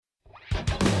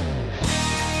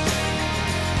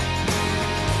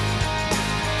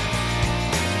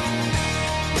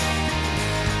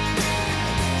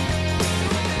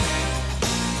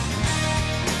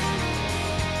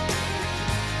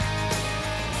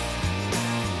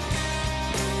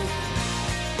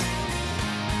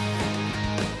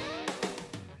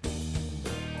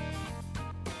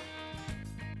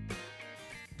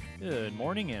Good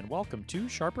morning and welcome to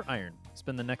Sharper Iron.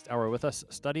 Spend the next hour with us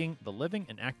studying the living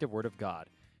and active Word of God,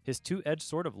 His two-edged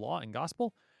sword of law and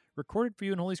gospel, recorded for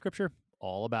you in Holy Scripture,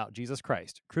 all about Jesus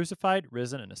Christ, crucified,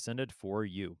 risen, and ascended for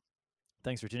you.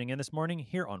 Thanks for tuning in this morning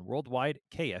here on Worldwide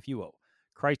KFUO.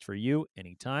 Christ for you,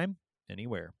 anytime,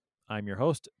 anywhere. I'm your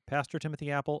host, Pastor Timothy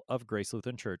Apple of Grace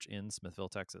Lutheran Church in Smithville,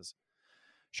 Texas.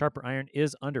 Sharper Iron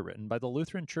is underwritten by the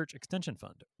Lutheran Church Extension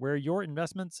Fund, where your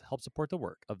investments help support the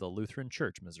work of the Lutheran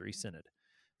Church Missouri Synod.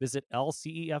 Visit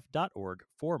lcef.org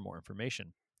for more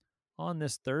information. On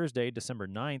this Thursday, December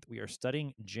 9th, we are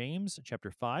studying James chapter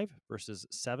 5, verses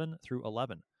 7 through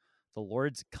 11. The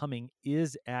Lord's coming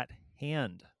is at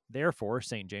hand. Therefore,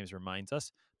 St. James reminds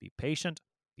us, be patient,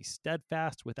 be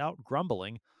steadfast without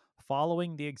grumbling,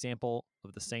 following the example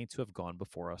of the saints who have gone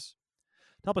before us.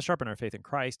 To help us sharpen our faith in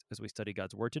Christ as we study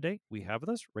God's Word today, we have with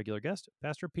us regular guest,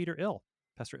 Pastor Peter Ill.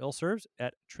 Pastor Ill serves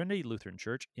at Trinity Lutheran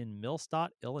Church in Millstadt,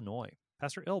 Illinois.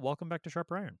 Pastor Ill, welcome back to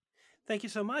Sharper Iron. Thank you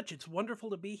so much. It's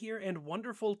wonderful to be here and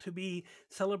wonderful to be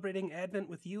celebrating Advent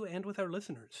with you and with our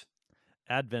listeners.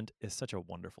 Advent is such a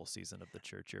wonderful season of the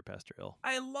church here, Pastor Ill.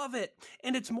 I love it.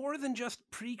 And it's more than just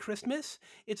pre-Christmas.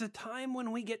 It's a time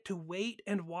when we get to wait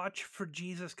and watch for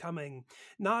Jesus coming,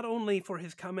 not only for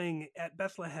his coming at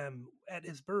Bethlehem at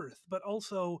his birth, but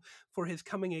also for his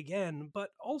coming again, but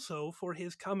also for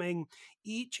his coming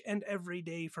each and every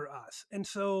day for us. And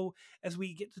so as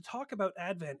we get to talk about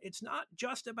Advent, it's not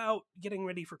just about getting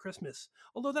ready for Christmas,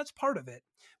 although that's part of it,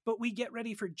 but we get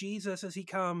ready for Jesus as he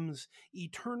comes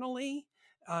eternally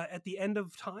at the end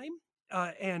of time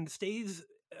and stays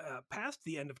past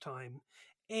the end of time.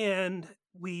 And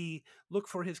we look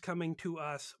for his coming to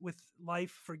us with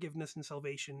life, forgiveness, and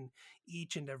salvation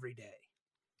each and every day.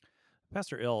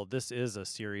 Pastor Ill, this is a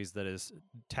series that is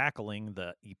tackling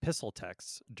the epistle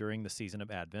texts during the season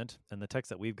of Advent. And the text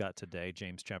that we've got today,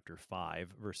 James chapter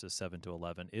 5, verses 7 to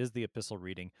 11, is the epistle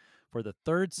reading for the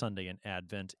third Sunday in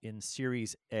Advent in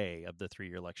Series A of the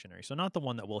 3-year lectionary. So not the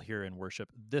one that we'll hear in worship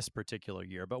this particular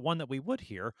year, but one that we would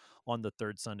hear on the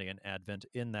third Sunday in Advent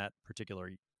in that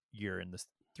particular year in this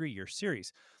 3-year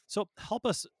series. So help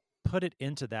us put it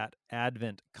into that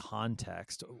Advent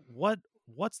context.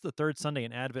 What's the third Sunday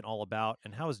in Advent all about,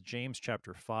 and how is James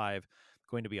chapter 5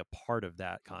 going to be a part of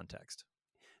that context?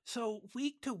 So,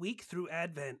 week to week through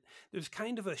Advent, there's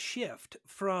kind of a shift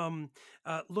from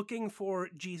looking for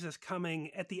Jesus coming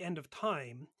at the end of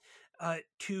time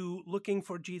to looking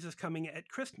for Jesus coming at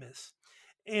Christmas.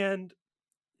 And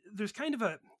there's kind of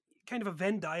a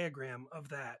Venn diagram of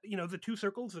that. You know, the two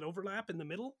circles that overlap in the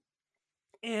middle.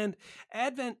 And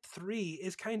Advent 3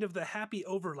 is kind of the happy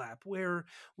overlap where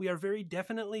we are very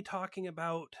definitely talking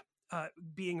about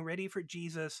being ready for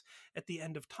Jesus at the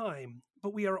end of time.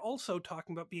 But we are also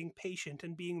talking about being patient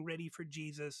and being ready for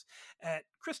Jesus at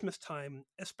Christmas time,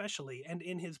 especially, and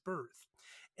in his birth.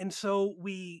 And so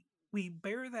we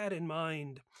bear that in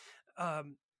mind,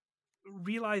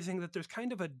 realizing that there's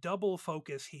kind of a double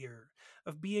focus here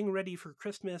of being ready for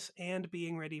Christmas and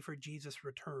being ready for Jesus'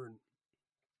 return.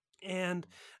 And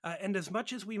as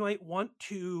much as we might want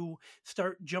to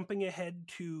start jumping ahead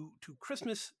to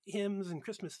Christmas hymns and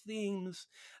Christmas themes,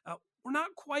 we're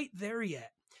not quite there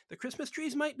yet. The Christmas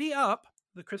trees might be up,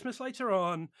 the Christmas lights are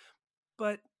on,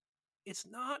 but it's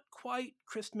not quite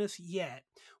Christmas yet.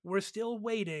 We're still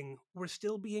waiting, we're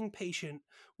still being patient,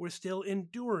 we're still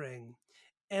enduring,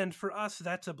 and for us,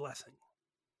 that's a blessing.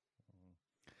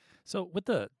 So with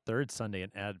the third Sunday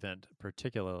in Advent,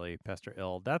 particularly, Pastor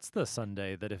Ill, that's the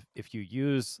Sunday that if you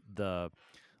use the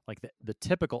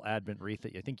typical Advent wreath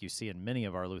that I think you see in many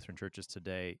of our Lutheran churches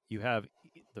today, you have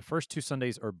the first 2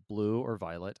 Sundays are blue or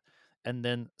violet, and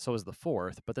then so is the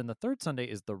fourth, but then the third Sunday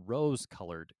is the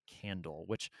rose-colored candle,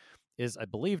 which is, I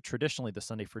believe, traditionally the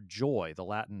Sunday for joy. The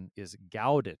Latin is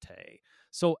gaudete.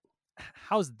 So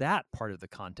how's that part of the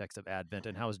context of Advent,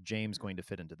 and how is James going to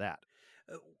fit into that?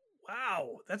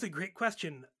 Wow, that's a great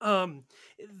question.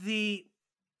 The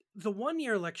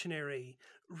 1-year lectionary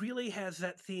really has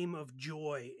that theme of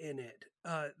joy in it,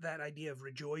 that idea of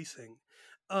rejoicing.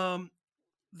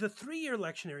 The 3-year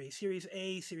lectionary, Series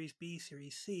A, Series B,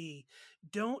 Series C,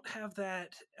 don't have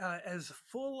that as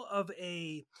full of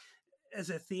as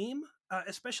a theme,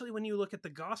 especially when you look at the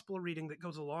gospel reading that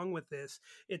goes along with this.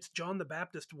 It's John the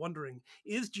Baptist wondering,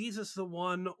 is Jesus the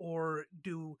one, or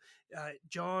do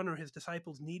John or his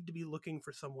disciples need to be looking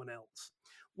for someone else?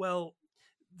 Well,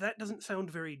 that doesn't sound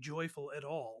very joyful at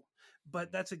all,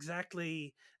 but that's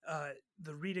exactly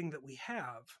the reading that we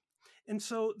have. And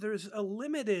so there's a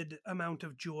limited amount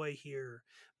of joy here,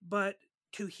 but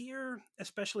to hear,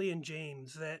 especially in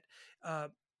James, that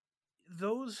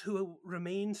those who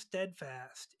remain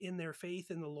steadfast in their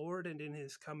faith in the Lord and in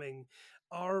his coming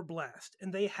are blessed,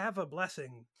 and they have a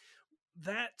blessing.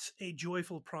 That's a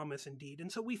joyful promise indeed.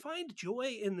 And so we find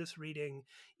joy in this reading,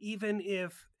 even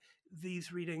if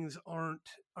these readings aren't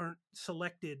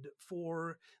selected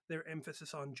for their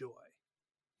emphasis on joy.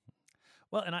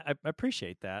 Well, and I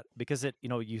appreciate that because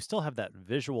you still have that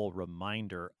visual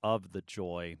reminder of the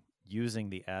joy using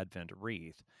the Advent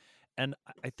wreath. And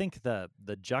I think the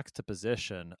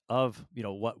juxtaposition of,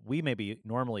 what we maybe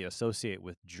normally associate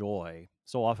with joy.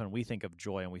 So often we think of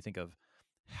joy and we think of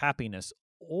happiness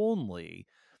only.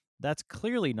 That's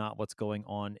clearly not what's going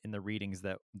on in the readings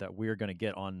that we're going to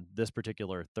get on this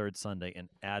particular third Sunday in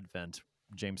Advent,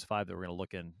 James 5, that we're going to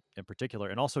look in particular,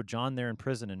 and also John there in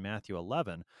prison in Matthew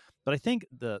 11. But I think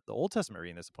the Old Testament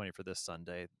reading that's appointed for this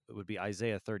Sunday would be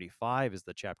Isaiah 35 is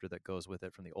the chapter that goes with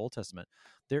it from the Old Testament.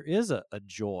 There is a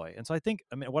joy. And so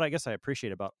what I guess I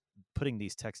appreciate about putting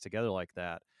these texts together like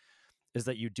that is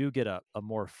that you do get a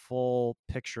more full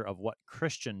picture of what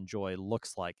Christian joy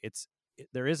looks like.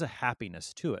 There is a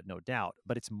happiness to it, no doubt,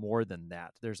 but it's more than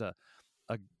that. There's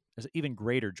there's an even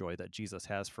greater joy that Jesus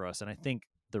has for us, and I think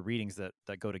the readings that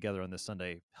go together on this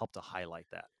Sunday help to highlight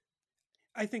that.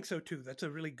 I think so too. That's a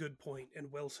really good point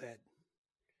and well said.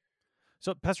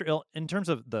 So, Pastor Ill, in terms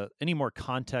of any more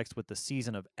context with the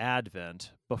season of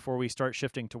Advent, before we start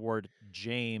shifting toward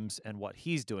James and what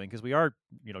he's doing, because we are,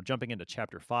 jumping into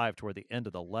chapter 5 toward the end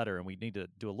of the letter, and we need to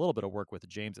do a little bit of work with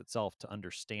James itself to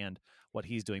understand what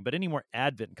he's doing. But any more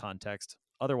Advent context,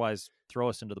 otherwise, throw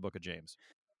us into the book of James.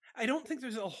 I don't think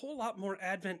there's a whole lot more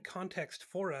Advent context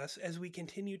for us as we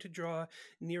continue to draw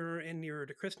nearer and nearer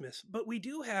to Christmas. But we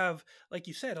do have, like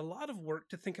you said, a lot of work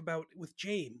to think about with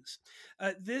James.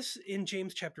 This in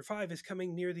James chapter 5 is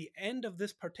coming near the end of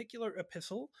this particular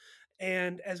epistle.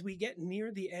 And as we get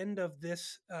near the end of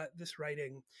this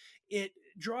writing, it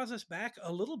draws us back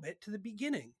a little bit to the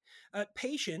beginning.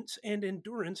 Patience and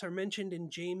endurance are mentioned in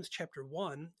James chapter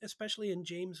 1, especially in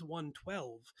James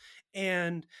 1:12.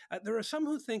 And there are some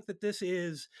who think that this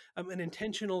is an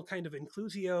intentional kind of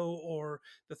inclusio, or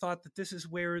the thought that this is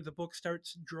where the book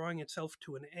starts drawing itself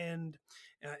to an end,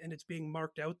 and it's being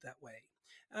marked out that way.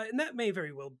 And that may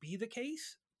very well be the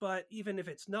case, but even if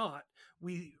it's not,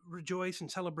 we rejoice and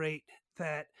celebrate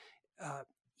that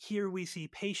here we see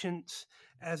patience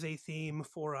as a theme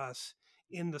for us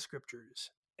in the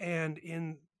scriptures and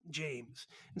in James.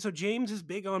 And so James is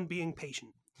big on being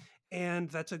patient, and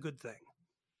that's a good thing.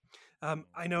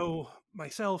 I know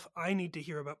myself, I need to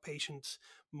hear about patience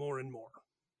more and more.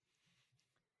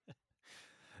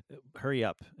 Hurry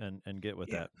up and get with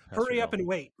that. Hurry up and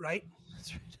wait, right?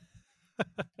 That's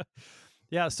right.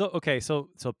 Yeah.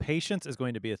 So patience is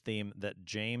going to be a theme that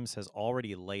James has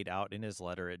already laid out in his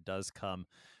letter. It does come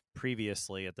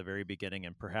previously at the very beginning,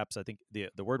 and perhaps I think the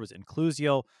word was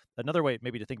inclusio. Another way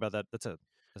maybe to think about that,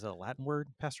 is that a Latin word,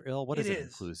 Pastor Ill? What is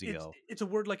inclusio? It's a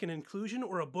word like an inclusion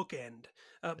or a bookend.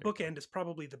 Bookend is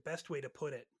probably the best way to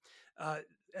put it.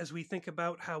 As we think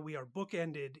about how we are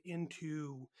bookended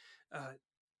into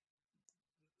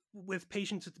with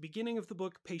patience at the beginning of the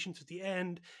book, patience at the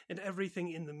end, and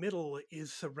everything in the middle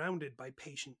is surrounded by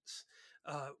patience,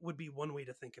 would be one way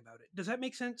to think about it. Does that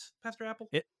make sense, Pastor Apple?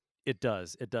 It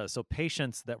does. It does. So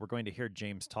patience that we're going to hear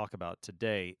James talk about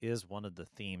today is one of the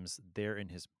themes there in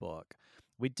his book.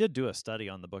 We did do a study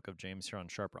on the book of James here on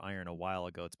Sharper Iron a while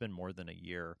ago. It's been more than a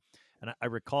year. And I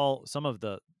recall some of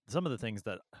the things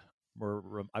that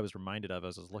I was reminded of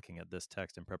as I was looking at this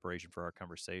text in preparation for our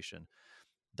conversation.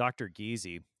 Dr.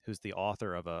 Giese, who's the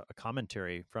author of a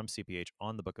commentary from CPH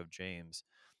on the book of James,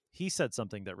 he said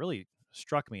something that really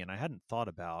struck me and I hadn't thought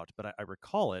about, but I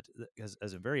recall it as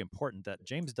very important, that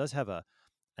James does have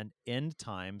an end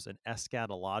times, an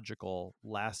eschatological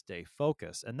last day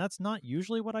focus. And that's not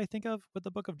usually what I think of with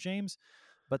the book of James,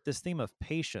 but this theme of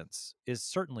patience is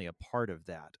certainly a part of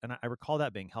that. And I recall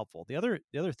that being helpful. The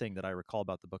other thing that I recall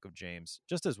about the book of James,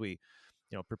 just as we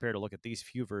prepare to look at these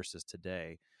few verses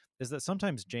today, is that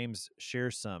sometimes James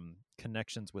shares some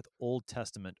connections with Old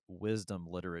Testament wisdom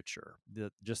literature.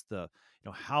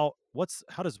 How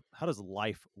does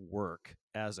life work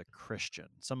as a Christian?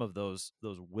 Some of those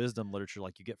wisdom literature,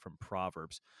 like you get from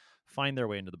Proverbs, find their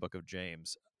way into the book of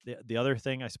James. The other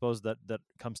thing I suppose that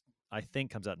comes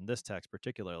out in this text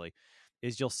particularly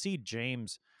is you'll see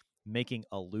James making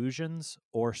allusions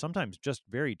or sometimes just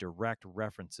very direct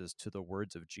references to the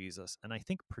words of Jesus. And I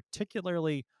think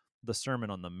particularly the Sermon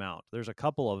on the Mount. There's a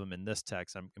couple of them in this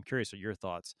text. I'm curious of your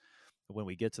thoughts when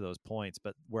we get to those points,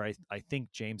 but where I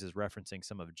think James is referencing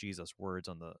some of Jesus' words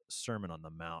on the Sermon on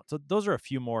the Mount. So those are a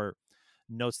few more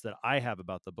notes that I have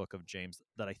about the book of James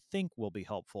that I think will be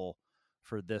helpful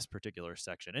for this particular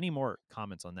section. Any more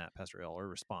comments on that, Pastor L, or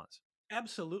response?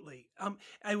 Absolutely.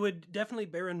 I would definitely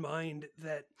bear in mind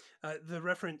that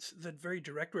the very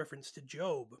direct reference to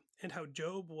Job and how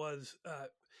Job was, how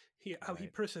he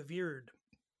Right. persevered,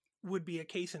 would be a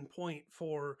case in point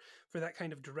for that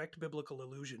kind of direct biblical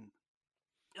allusion.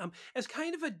 As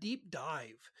kind of a deep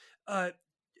dive, uh,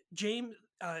 James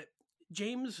uh,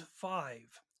 James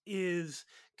 5 is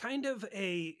kind of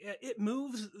it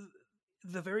moves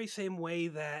the very same way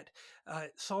that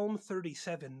Psalm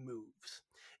 37 moves.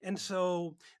 And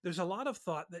so there's a lot of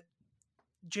thought that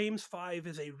James 5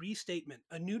 is a restatement,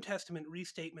 a New Testament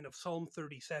restatement of Psalm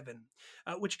 37,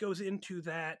 which goes into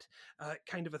that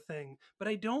kind of a thing. But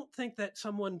I don't think that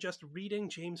someone just reading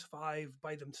James 5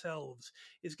 by themselves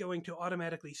is going to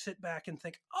automatically sit back and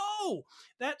think, oh,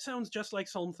 that sounds just like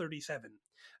Psalm 37.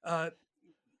 Uh,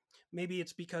 Maybe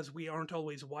it's because we aren't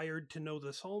always wired to know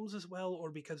the Psalms as well, or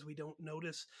because we don't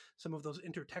notice some of those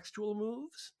intertextual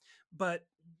moves. But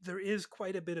there is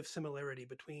quite a bit of similarity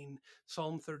between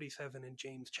Psalm 37 and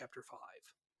James chapter 5.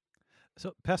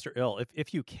 So, Pastor Ill,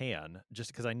 if you can,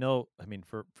 just because I know, I mean,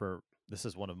 for this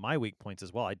is one of my weak points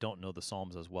as well. I don't know the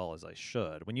Psalms as well as I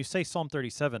should. When you say Psalm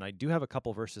 37, I do have a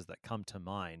couple verses that come to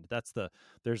mind.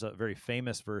 There's a very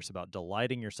famous verse about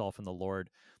delighting yourself in the Lord,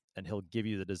 and He'll give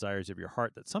you the desires of your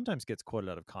heart that sometimes gets quoted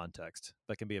out of context,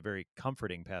 but can be a very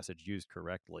comforting passage used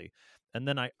correctly. And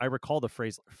then I recall the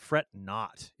phrase "fret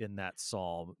not" in that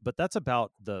psalm, but that's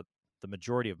about the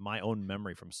majority of my own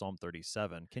memory from Psalm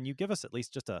 37. Can you give us at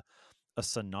least just a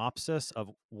synopsis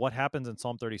of what happens in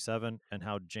Psalm 37 and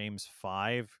how James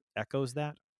 5 echoes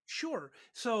that? Sure.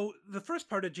 So the first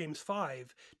part of James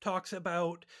 5 talks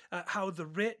about how the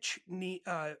rich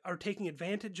are taking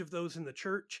advantage of those in the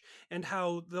church, and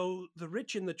how though the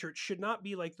rich in the church should not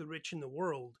be like the rich in the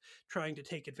world trying to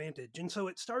take advantage. And so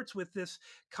it starts with this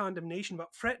condemnation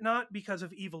about fret not because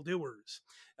of evildoers.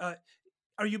 Uh,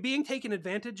 are you being taken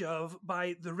advantage of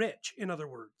by the rich, in other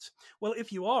words? Well,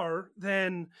 if you are,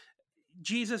 then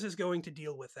Jesus is going to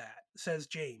deal with that, says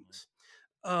James.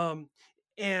 Um,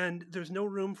 and there's no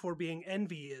room for being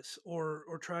envious or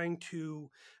trying to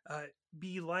uh,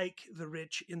 be like the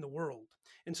rich in the world.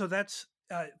 And so that's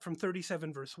from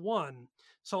 37 verse 1,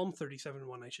 Psalm 37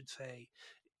 1, I should say,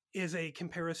 is a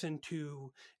comparison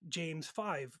to James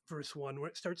 5 verse 1, where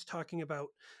it starts talking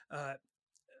uh,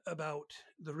 about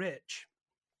the rich.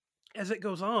 As it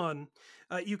goes on,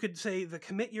 you could say, the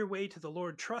commit your way to the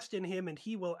Lord, trust in him, and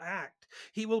he will act.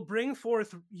 He will bring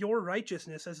forth your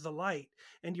righteousness as the light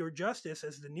and your justice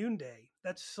as the noonday.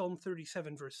 That's Psalm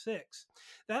 37, verse 6.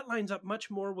 That lines up much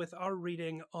more with our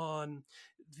reading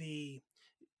the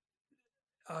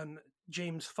on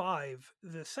James 5,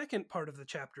 the second part of the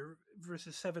chapter,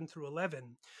 verses 7 through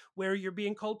 11, where you're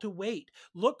being called to wait.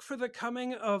 Look for the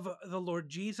coming of the Lord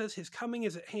Jesus. His coming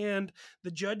is at hand.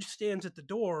 The judge stands at the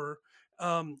door.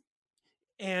 Um,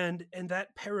 and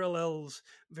that parallels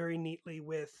very neatly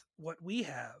with what we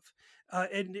have.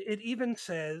 And it even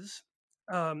says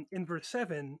in verse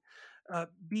 7,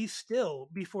 be still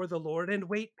before the Lord and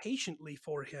wait patiently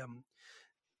for him.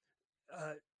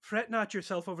 Fret not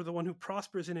yourself over the one who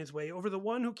prospers in his way, over the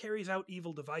one who carries out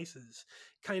evil devices,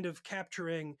 kind of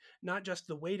capturing not just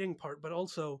the waiting part, but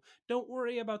also don't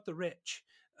worry about the rich,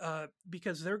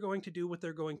 because they're going to do what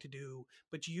they're going to do,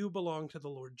 but you belong to the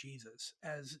Lord Jesus,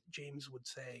 as James would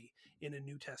say in a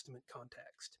New Testament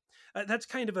context. That's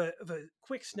kind of a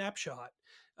quick snapshot.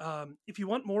 If you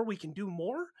want more, we can do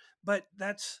more, but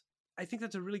I think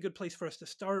that's a really good place for us to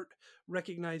start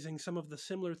recognizing some of the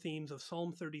similar themes of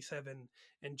Psalm 37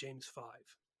 and James 5.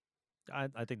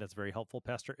 I think that's very helpful,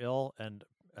 Pastor Ill, and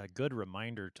a good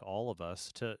reminder to all of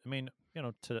us to, I mean,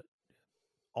 to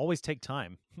always take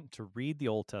time to read the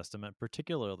Old Testament,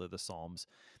 particularly the Psalms.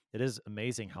 It is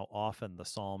amazing how often the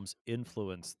Psalms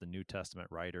influence the New Testament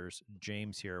writers,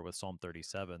 James here with Psalm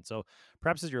 37. So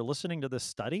perhaps as you're listening to this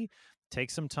study, take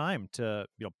some time to,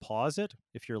 pause it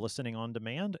if you're listening on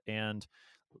demand, and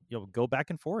go back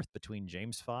and forth between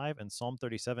James 5 and Psalm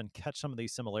 37, catch some of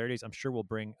these similarities. I'm sure we'll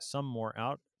bring some more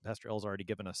out. Pastor L's already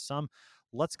given us some.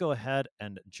 Let's go ahead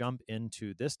and jump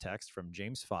into this text from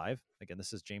James 5. Again,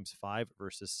 this is James 5,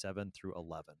 verses 7 through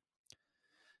 11.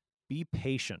 Be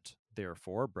patient,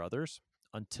 therefore, brothers,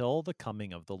 until the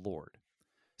coming of the Lord.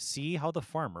 See how the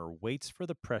farmer waits for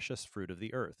the precious fruit of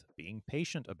the earth, being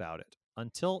patient about it,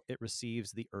 until it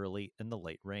receives the early and the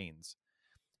late rains.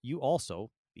 You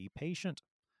also be patient.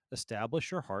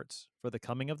 Establish your hearts, for the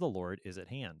coming of the Lord is at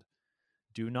hand.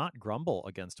 Do not grumble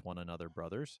against one another,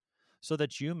 brothers, so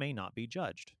that you may not be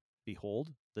judged.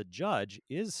 Behold, the judge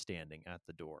is standing at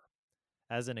the door.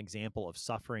 As an example of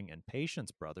suffering and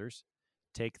patience, brothers,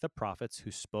 Take the prophets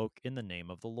who spoke in the name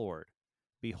of the Lord.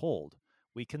 Behold,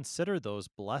 we consider those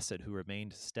blessed who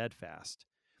remained steadfast.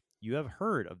 You have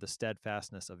heard of the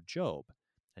steadfastness of Job,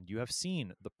 and you have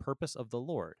seen the purpose of the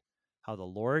Lord, how the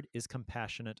Lord is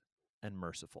compassionate and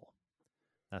merciful.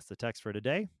 That's the text for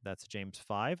today. That's James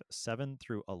 5, 7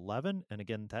 through 11. And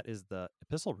again, that is the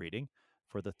epistle reading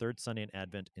for the third Sunday in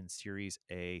Advent in Series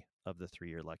A of the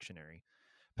 3-year lectionary.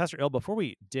 Pastor El, before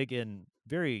we dig in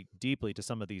very deeply to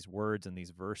some of these words and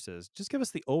these verses, just give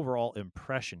us the overall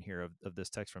impression here of this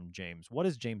text from James. What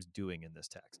is James doing in this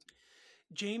text?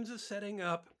 James is setting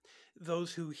up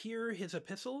those who hear his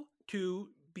epistle to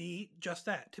be just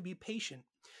that, to be patient,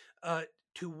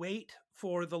 to wait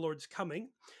for the Lord's coming.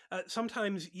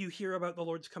 Sometimes you hear about the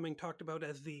Lord's coming talked about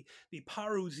as the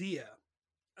parousia.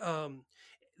 Um,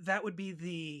 that would be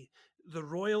the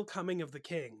royal coming of the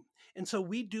King. And so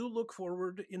we do look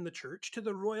forward in the church to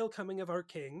the royal coming of our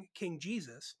King, King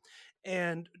Jesus,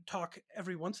 and talk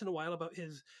every once in a while about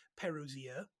his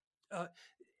parousia. Uh,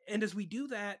 and as we do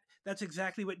that, that's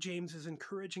exactly what James is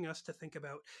encouraging us to think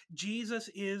about. Jesus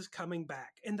is coming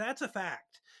back, and that's a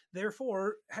fact.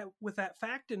 Therefore, with that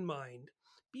fact in mind,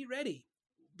 be ready,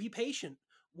 be patient,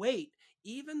 wait.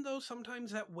 Even though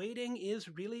sometimes that waiting is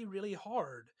really, really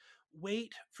hard,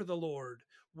 wait for the Lord,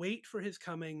 wait for his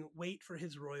coming, wait for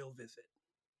his royal visit.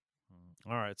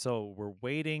 All right, so we're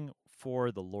waiting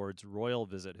for the Lord's royal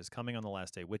visit, his coming on the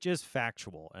last day, which is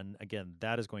factual. And again,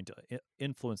 that is going to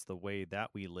influence the way that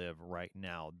we live right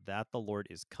now. That the Lord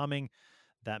is coming,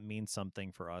 that means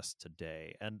something for us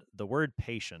today. And the word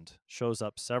patient shows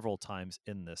up several times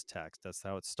in this text. That's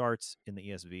how it starts in the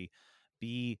ESV.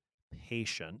 Be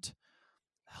patient.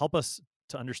 Help us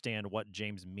to understand what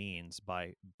James means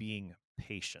by being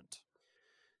patient.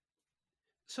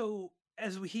 So,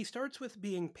 he starts with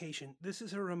being patient, this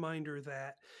is a reminder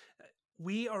that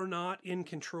we are not in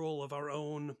control of our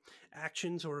own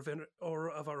actions or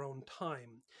of our own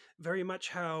time. Very much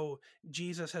how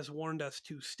Jesus has warned us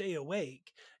to stay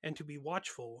awake and to be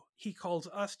watchful, he calls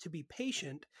us to be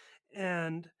patient,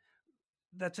 and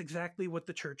that's exactly what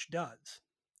the church does.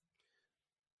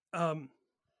 Um,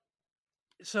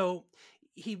 so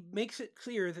he makes it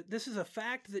clear that this is a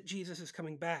fact that Jesus is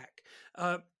coming back.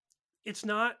 It's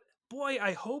not, boy,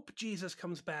 I hope Jesus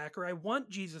comes back, or I want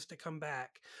Jesus to come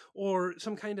back, or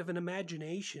some kind of an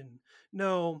imagination.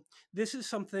 No, this is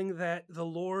something that the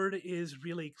Lord is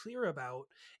really clear about.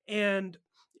 And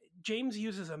James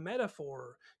uses a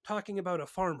metaphor talking about a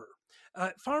farmer.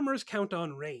 Farmers count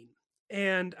on rain.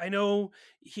 And I know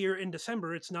here in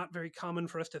December, it's not very common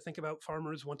for us to think about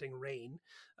farmers wanting rain.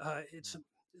 It's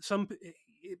some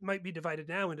it might be divided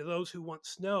now into those who want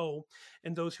snow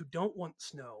and those who don't want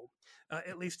snow.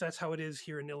 At least that's how it is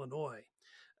here in Illinois.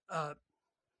 Uh,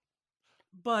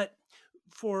 but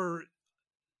for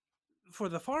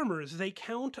the farmers, they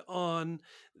count on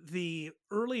the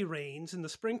early rains in the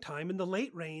springtime and the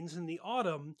late rains in the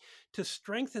autumn to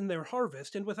strengthen their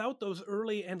harvest. And without those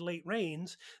early and late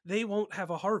rains, they won't have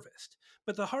a harvest.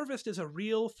 But the harvest is a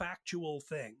real factual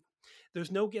thing.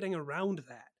 There's no getting around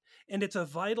that. And it's a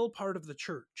vital part of the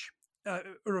church,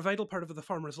 or a vital part of the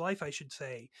farmer's life, I should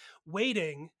say,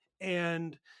 waiting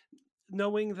and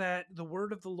knowing that the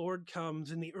word of the Lord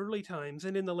comes in the early times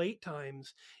and in the late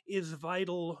times is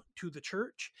vital to the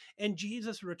church, and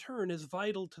Jesus' return is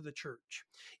vital to the church.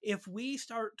 If we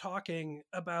start talking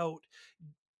about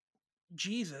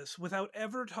Jesus without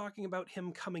ever talking about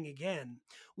him coming again,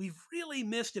 we've really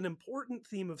missed an important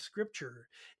theme of Scripture.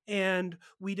 And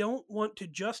we don't want to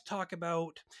just talk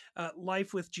about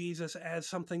life with Jesus as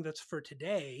something that's for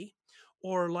today,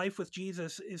 or life with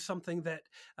Jesus is something that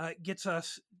gets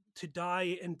us to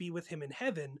die and be with him in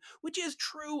heaven, which is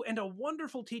true and a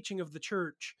wonderful teaching of the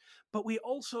church. But we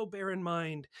also bear in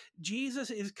mind Jesus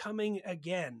is coming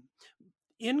again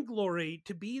in glory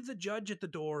to be the judge at the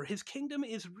door. His kingdom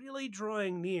is really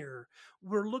drawing near.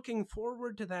 We're looking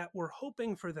forward to that. We're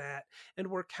hoping for that. And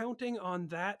we're counting on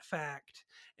that fact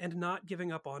and not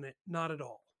giving up on it. Not at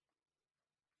all.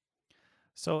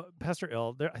 So, Pastor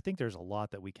Il, I think there's a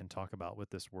lot that we can talk about with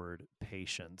this word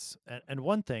patience. And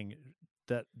one thing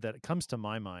that comes to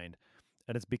my mind,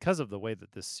 and it's because of the way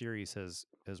that this series has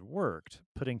worked,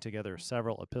 putting together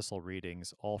several epistle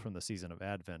readings, all from the season of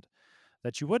Advent,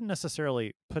 that you wouldn't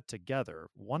necessarily put together.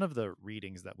 One of the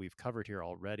readings that we've covered here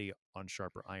already on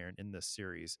Sharper Iron in this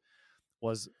series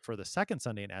was for the second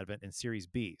Sunday in Advent in Series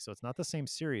B. So it's not the same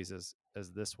series as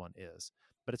this one is,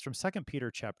 but it's from 2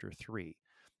 Peter chapter 3.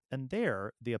 And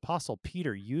there, the Apostle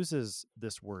Peter uses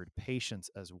this word patience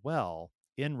as well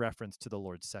in reference to the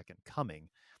Lord's second coming.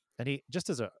 And he, just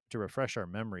to refresh our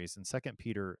memories, in 2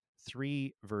 Peter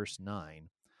 3, verse 9,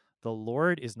 The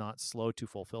Lord is not slow to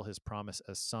fulfill his promise,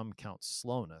 as some count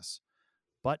slowness,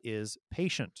 but is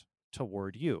patient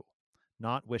toward you,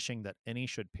 not wishing that any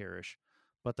should perish,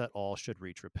 but that all should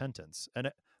reach repentance.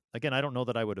 And again, I don't know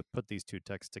that I would have put these two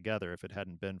texts together if it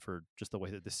hadn't been for just the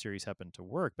way that this series happened to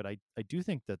work, but I do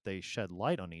think that they shed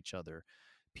light on each other.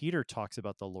 Peter talks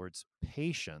about the Lord's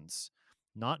patience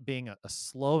not being a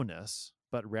slowness,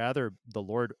 but rather the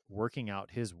Lord working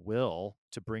out his will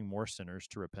to bring more sinners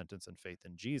to repentance and faith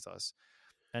in Jesus.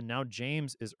 And now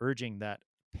James is urging that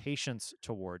patience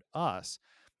toward us.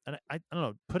 And I don't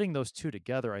know, putting those two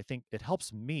together, I think it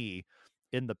helps me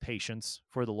in the patience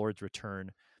for the Lord's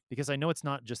return, because I know it's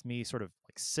not just me sort of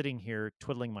like sitting here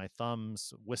twiddling my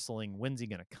thumbs, whistling, when's he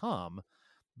going to come?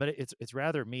 But it's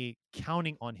rather me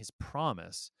counting on his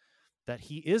promise that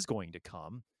he is going to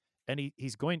come, and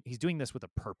he's doing this with a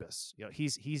purpose.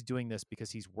 He's doing this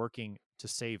because he's working to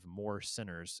save more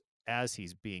sinners as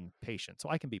he's being patient. So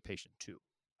I can be patient too.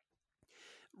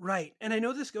 Right. And I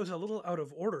know this goes a little out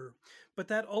of order, but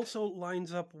that also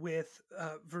lines up with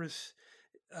verse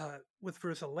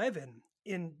 11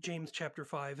 in James chapter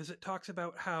 5, as it talks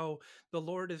about how the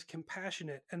Lord is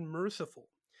compassionate and merciful.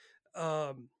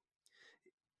 Um,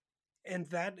 and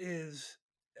that is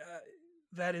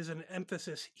an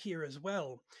emphasis here as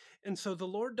well. And so the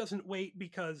Lord doesn't wait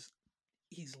because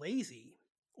he's lazy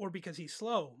or because he's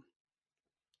slow,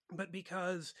 but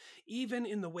because even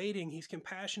in the waiting, he's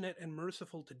compassionate and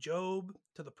merciful to Job,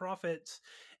 to the prophets,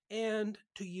 and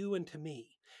to you and to me.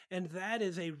 And that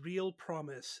is a real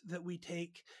promise that we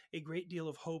take a great deal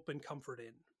of hope and comfort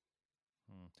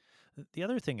in. The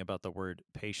other thing about the word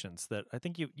patience that I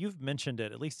think you've mentioned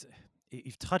it, at least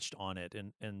you've touched on it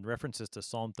in references to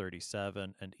Psalm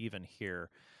 37 and even here.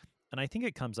 And I think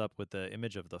it comes up with the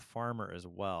image of the farmer as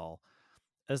well,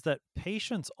 is that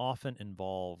patience often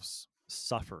involves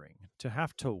suffering. To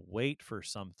have to wait for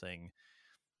something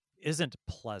isn't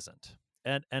pleasant,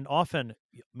 and often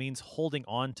means holding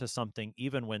on to something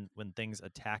even when things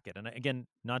attack it. And again,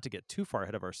 not to get too far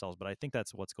ahead of ourselves, but I think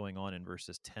that's what's going on in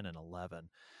verses 10 and 11.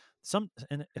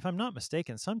 And if I'm not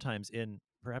mistaken, sometimes in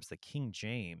perhaps the King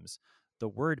James, the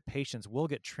word patience will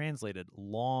get translated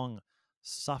long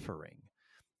suffering.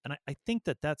 And I think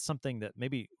that that's something that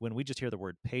maybe when we just hear the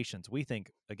word patience, we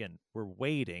think, again, we're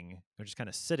waiting, we're just kind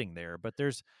of sitting there, but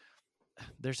there's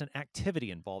an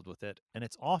activity involved with it, and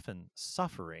it's often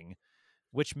suffering,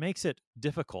 which makes it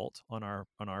difficult on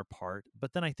our part.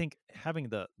 But then I think having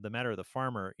the matter of the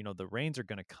farmer, the rains are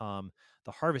going to come,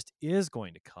 the harvest is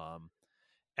going to come,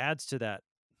 adds to that,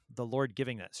 the Lord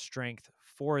giving that strength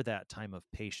for that time of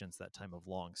patience, that time of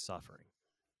long suffering.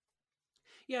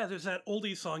 Yeah, there's that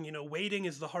oldie song, waiting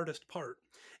is the hardest part.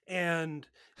 And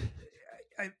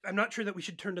I'm not sure that we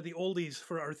should turn to the oldies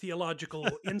for our theological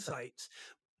insights,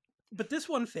 but this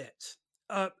one fits.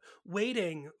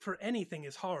 Waiting for anything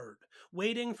is hard.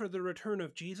 Waiting for the return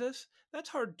of Jesus, that's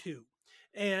hard too.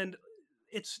 And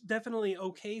it's definitely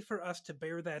okay for us to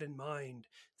bear that in mind,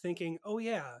 thinking, oh,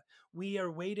 yeah, we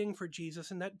are waiting for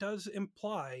Jesus, and that does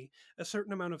imply a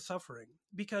certain amount of suffering.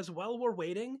 Because while we're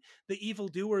waiting, the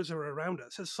evildoers are around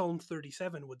us, as Psalm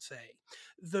 37 would say.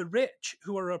 The rich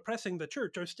who are oppressing the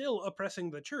church are still oppressing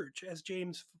the church, as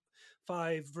James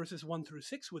 5, verses 1 through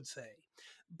 6 would say.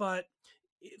 But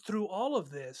through all of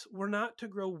this, we're not to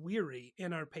grow weary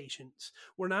in our patience.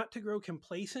 We're not to grow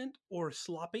complacent or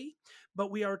sloppy,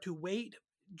 but we are to wait,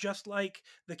 just like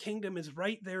the kingdom is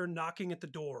right there knocking at the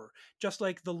door, just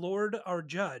like the Lord our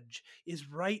judge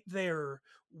is right there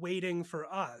waiting for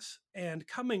us and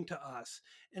coming to us.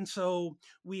 And so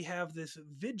we have this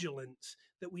vigilance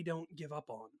that we don't give up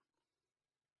on.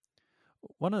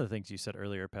 One of the things you said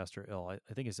earlier, Pastor Ill,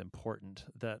 I think is important,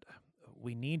 that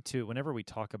we need to, whenever we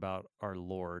talk about our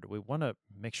Lord, we want to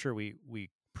make sure we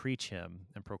preach him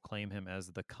and proclaim him as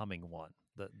the coming one.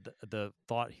 The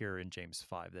thought here in James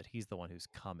 5 that he's the one who's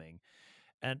coming.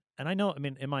 And I know, I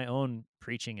mean, in my own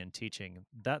preaching and teaching,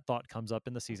 that thought comes up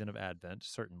in the season of Advent.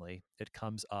 Certainly, it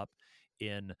comes up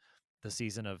in the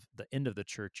season of the end of the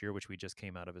church year, which we just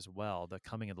came out of as well, the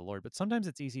coming of the Lord. But sometimes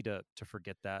it's easy to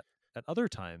forget that at other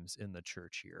times in the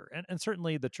church year. And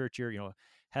certainly the church year,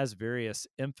 has various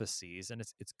emphases, and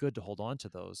it's good to hold on to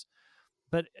those.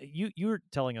 But you're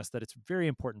telling us that it's very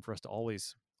important for us to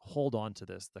always hold on to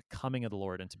this, the coming of the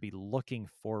Lord, and to be looking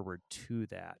forward to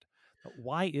that.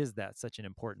 Why is that such an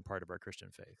important part of our Christian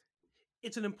faith?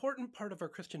 It's an important part of our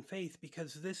Christian faith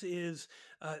because this is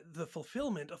the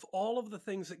fulfillment of all of the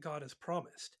things that God has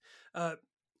promised. Uh,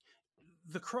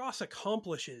 the cross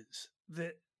accomplishes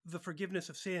the forgiveness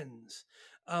of sins.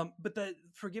 But the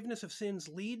forgiveness of sins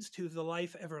leads to the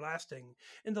life everlasting.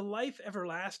 And the life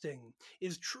everlasting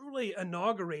is truly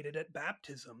inaugurated at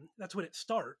baptism. That's when it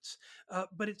starts.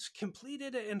 But it's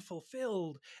completed and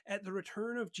fulfilled at the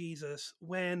return of Jesus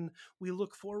when we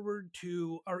look forward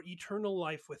to our eternal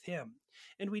life with him.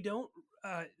 And we don't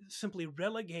simply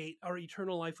relegate our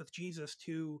eternal life with Jesus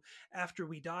to after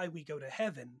we die, we go to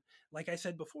heaven. Like I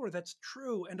said before, that's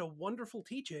true and a wonderful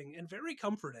teaching and very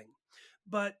comforting.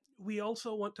 But we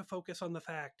also want to focus on the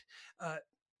fact uh,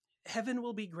 heaven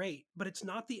will be great, but it's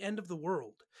not the end of the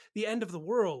world. The end of the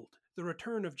world, the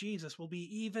return of Jesus, will be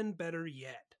even better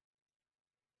yet.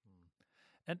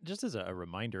 And just as a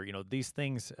reminder, these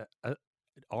things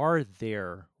are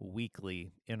there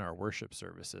weekly in our worship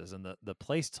services. And the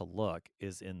place to look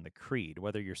is in the creed.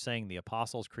 Whether you're saying the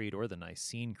Apostles' Creed or the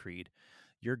Nicene Creed,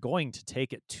 you're going to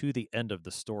take it to the end of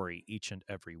the story each and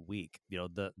every week.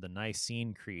 The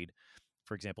Nicene Creed,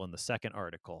 for example, in the second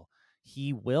article,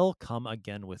 he will come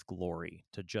again with glory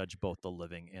to judge both the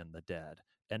living and the dead.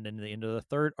 And in the end of the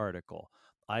third article,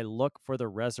 I look for the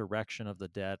resurrection of the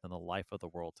dead and the life of the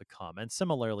world to come. And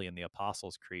similarly in the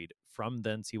Apostles' Creed, from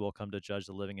thence he will come to judge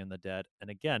the living and the dead. And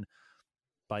again,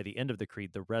 by the end of the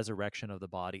creed, the resurrection of the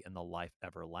body and the life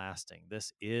everlasting.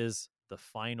 This is the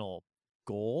final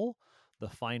goal. The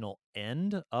final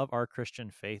end of our Christian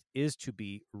faith is to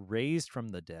be raised from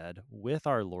the dead with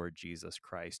our Lord Jesus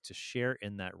Christ, to share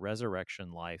in that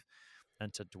resurrection life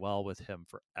and to dwell with him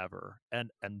forever.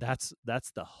 And that's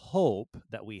the hope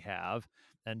that we have.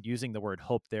 And using the word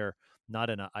hope there, not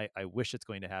in I wish it's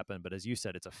going to happen, but as you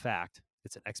said, it's a fact,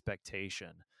 it's an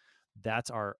expectation.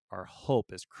 That's our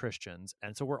hope as Christians.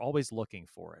 And so we're always looking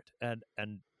for it. And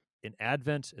in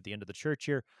Advent, at the end of the church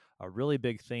year, a really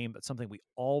big theme, but something we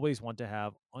always want to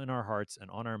have in our hearts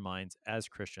and on our minds as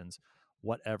Christians,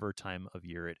 whatever time of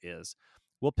year it is.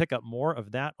 We'll pick up more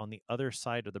of that on the other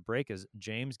side of the break as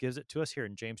James gives it to us here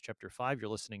in James chapter 5. You're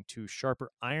listening to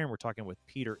Sharper Iron. We're talking with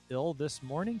Peter Ill this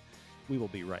morning. We will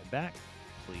be right back.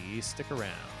 Please stick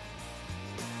around.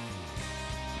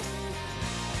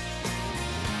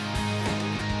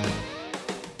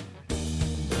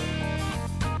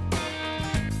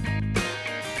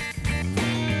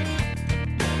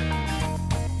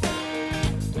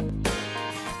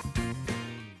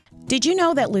 Did you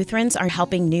know that Lutherans are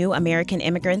helping new American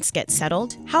immigrants get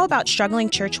settled? How about struggling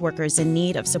church workers in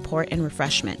need of support and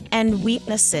refreshment? And we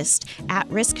assist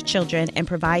at-risk children and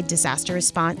provide disaster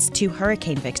response to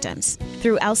hurricane victims.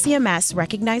 Through LCMS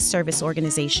recognized service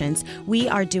organizations, we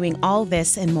are doing all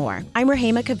this and more. I'm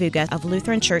Rahema Kavuga of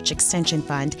Lutheran Church Extension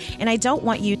Fund, and I don't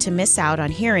want you to miss out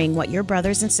on hearing what your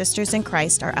brothers and sisters in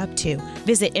Christ are up to.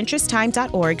 Visit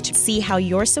interesttime.org to see how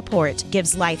your support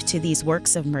gives life to these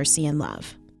works of mercy and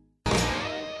love.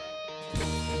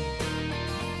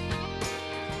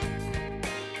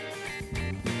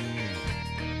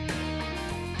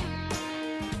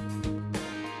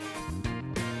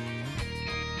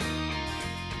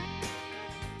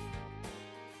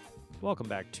 Welcome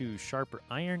back to Sharper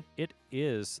Iron. It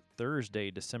is Thursday,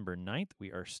 December 9th.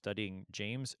 We are studying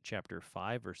James chapter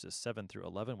 5, verses 7 through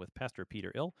 11 with Pastor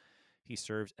Peter Ill. He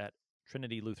serves at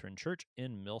Trinity Lutheran Church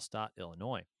in Millstadt,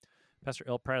 Illinois. Pastor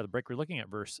Ill, prior to the break, we're looking at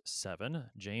verse 7.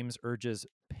 James urges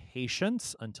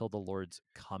patience until the Lord's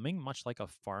coming, much like a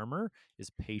farmer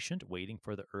is patient, waiting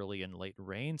for the early and late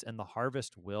rains, and the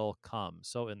harvest will come.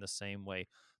 So in the same way,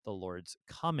 the Lord's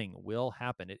coming will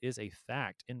happen. It is a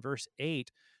fact. In verse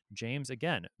 8, James,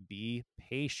 again, be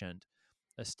patient,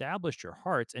 establish your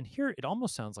hearts. And here it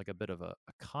almost sounds like a bit of a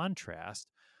contrast.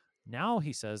 Now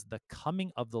he says the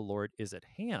coming of the Lord is at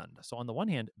hand. So on the one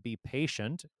hand, be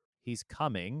patient. He's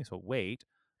coming, so wait.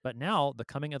 But now the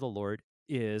coming of the Lord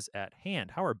is at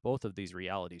hand. How are both of these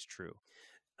realities true?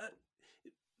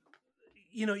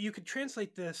 You could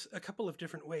translate this a couple of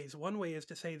different ways. One way is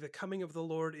to say the coming of the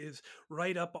Lord is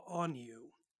right up on you,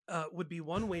 would be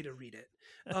one way to read it.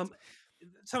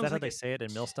 Is that how they say it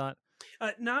in Millstadt?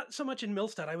 Not so much in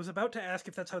Millstadt. I was about to ask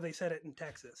if that's how they said it in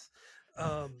Texas.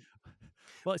 Well,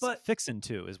 it's fixin'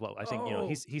 to is what I think.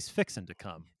 He's fixin' to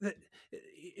come.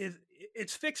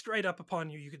 It's fixed right up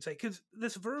upon you. You could say, because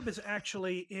this verb is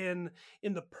actually in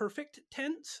the perfect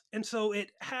tense, and so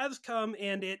it has come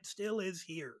and it still is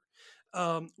here.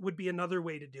 Would be another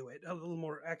way to do it, a little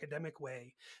more academic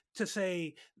way to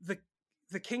say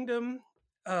the kingdom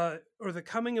or the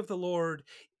coming of the Lord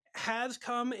has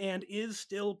come and is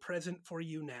still present for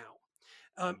you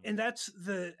now. And that's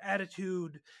the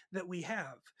attitude that we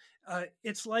have.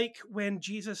 It's like when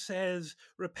Jesus says,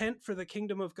 repent for the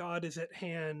kingdom of God is at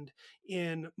hand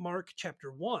in Mark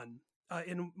chapter 1.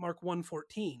 in Mark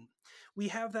 1:14. We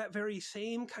have that very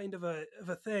same kind of a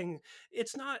thing.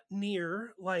 It's not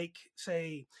near, like,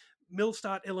 say,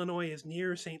 Millstadt, Illinois is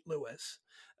near St. Louis.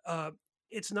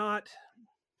 It's not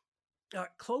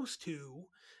close to,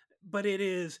 but it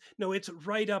is, no, it's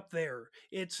right up there.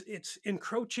 It's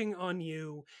encroaching on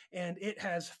you, and it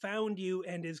has found you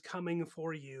and is coming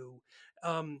for you.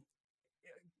 Um,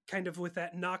 Kind of with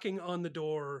that knocking on the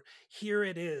door, here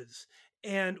it is.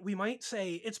 And we might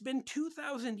say, it's been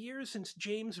 2,000 years since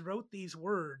James wrote these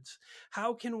words.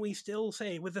 How can we still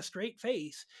say with a straight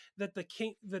face that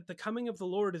the coming of the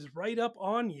Lord is right up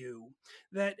on you,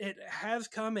 that it has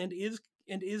come and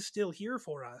is still here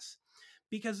for us?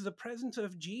 Because the presence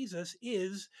of Jesus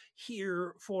is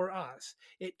here for us.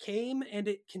 It came and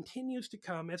it continues to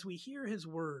come as we hear his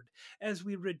word, as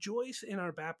we rejoice in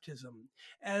our baptism,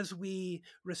 as we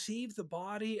receive the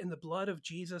body and the blood of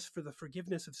Jesus for the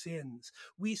forgiveness of sins.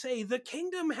 We say, the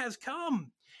kingdom has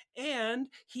come, and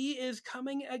he is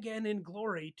coming again in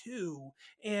glory too.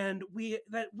 And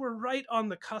we're right on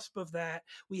the cusp of that.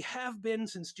 We have been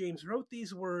since James wrote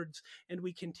these words, and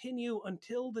we continue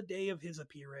until the day of his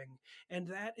appearing. And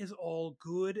that is all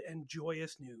good and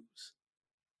joyous news.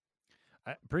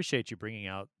 I appreciate you bringing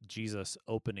out Jesus'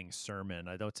 opening sermon.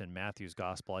 I know it's in Matthew's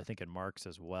gospel, I think in Mark's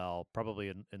as well, probably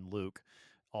in Luke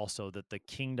also, that the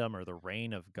kingdom or the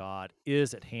reign of God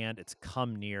is at hand. It's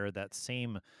come near. That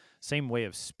same way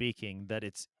of speaking, that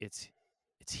it's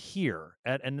here.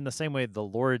 And in the same way, the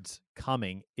Lord's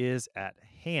coming is at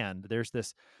hand. There's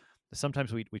this,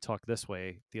 sometimes we talk this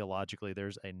way theologically,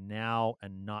 there's a now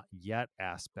and not yet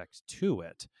aspect to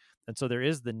it. And so there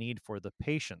is the need for the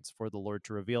patience for the Lord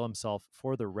to reveal himself,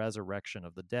 for the resurrection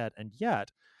of the dead. And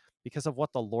yet, because of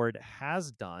what the Lord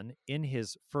has done in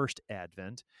his first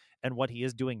advent and what he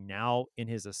is doing now in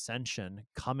his ascension,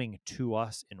 coming to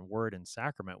us in word and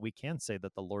sacrament, we can say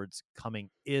that the Lord's coming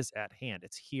is at hand.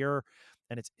 It's here,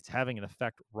 and it's having an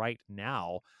effect right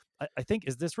now. I think,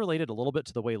 is this related a little bit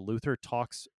to the way Luther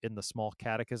talks in the Small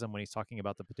Catechism when he's talking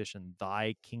about the petition,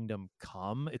 thy kingdom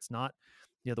come? It's not,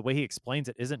 the way he explains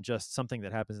it isn't just something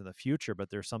that happens in the future,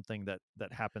 but there's something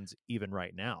that happens even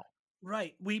right now.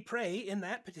 Right. We pray in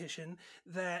that petition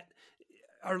that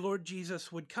our Lord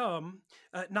Jesus would come,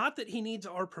 not that he needs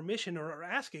our permission or our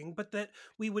asking, but that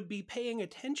we would be paying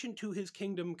attention to his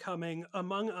kingdom coming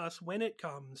among us when it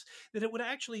comes, that it would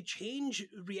actually change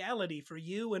reality for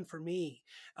you and for me,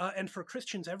 and for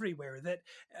Christians everywhere, that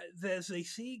as they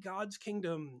see God's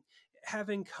kingdom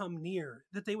having come near,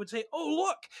 that they would say, oh,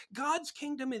 look, God's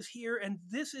kingdom is here, and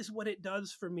this is what it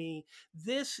does for me.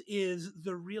 This is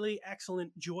the really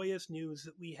excellent, joyous news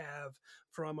that we have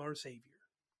from our Savior.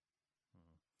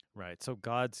 Right. So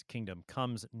God's kingdom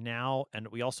comes now, and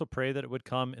we also pray that it would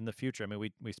come in the future. I mean,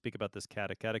 we speak about this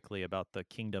catechetically, about the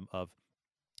kingdom of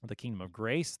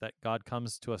grace, that God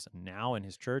comes to us now in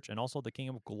his church, and also the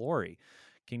kingdom of glory,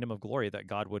 that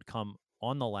God would come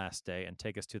on the last day and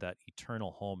take us to that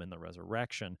eternal home in the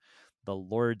resurrection. The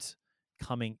Lord's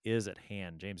coming is at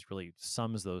hand. James really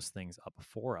sums those things up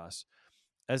for us.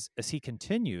 As he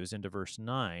continues into verse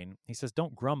 9, he says,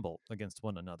 don't grumble against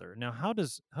one another. Now, how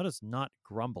does not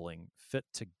grumbling fit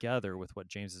together with what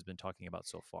James has been talking about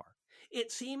so far? It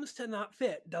seems to not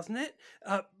fit, doesn't it?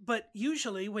 But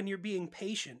usually when you're being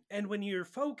patient and when you're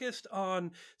focused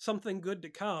on something good to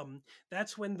come,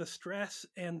 that's when the stress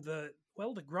and the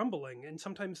grumbling and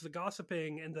sometimes the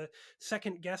gossiping and the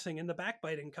second guessing and the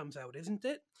backbiting comes out, isn't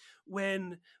it?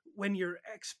 When you're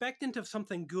expectant of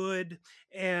something good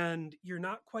and you're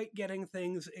not quite getting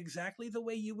things exactly the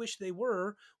way you wish they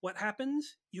were, what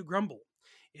happens? You grumble.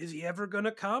 Is he ever going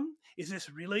to come? Is this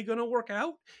really going to work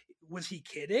out? Was he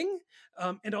kidding?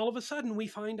 And all of a sudden we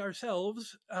find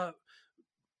ourselves,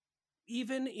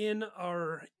 even in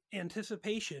our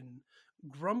anticipation,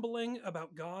 grumbling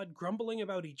about God, grumbling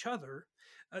about each other.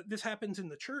 This happens in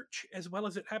the church as well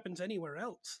as it happens anywhere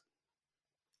else.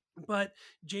 But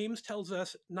James tells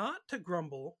us not to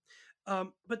grumble,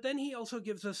 but then he also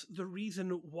gives us the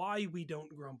reason why we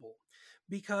don't grumble,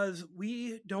 because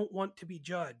we don't want to be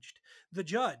judged. The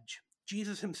judge,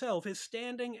 Jesus himself, is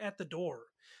standing at the door.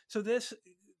 So this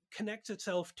connects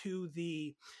itself to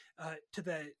the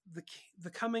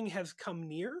coming has come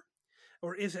near,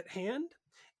 or is at hand.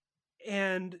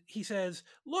 And he says,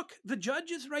 look, the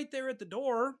judge is right there at the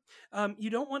door.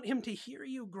 You don't want him to hear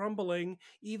you grumbling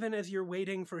even as you're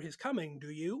waiting for his coming,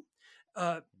 do you?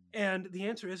 And the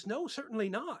answer is no, certainly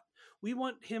not. We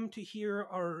want him to hear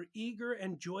our eager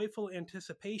and joyful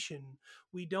anticipation.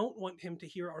 We don't want him to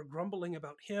hear our grumbling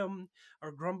about him,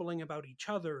 our grumbling about each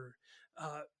other.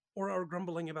 or our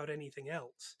grumbling about anything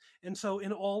else. And so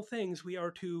in all things, we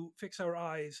are to fix our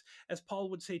eyes, as Paul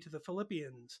would say to the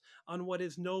Philippians, on what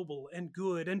is noble and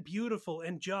good and beautiful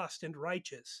and just and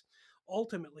righteous.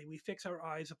 Ultimately, we fix our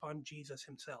eyes upon Jesus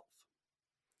himself,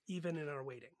 even in our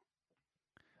waiting.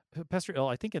 Pastor Ill,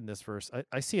 I think in this verse,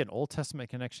 I see an Old Testament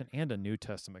connection and a New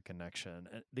Testament connection.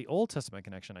 And the Old Testament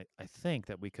connection, I think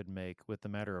that we could make with the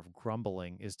matter of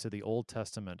grumbling is to the Old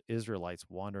Testament Israelites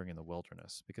wandering in the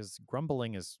wilderness, because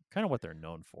grumbling is kind of what they're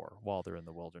known for while they're in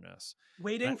the wilderness.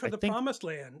 Waiting for the promised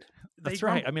land. That's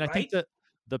right. I mean, I think that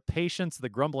the patience, the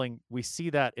grumbling, we see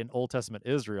that in Old Testament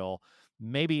Israel.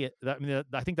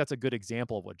 I think that's a good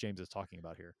example of what James is talking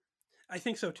about here. I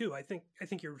think so too. I think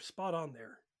you're spot on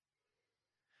there.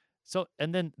 So,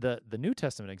 and then the New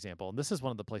Testament example, and this is one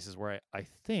of the places where I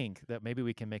think that maybe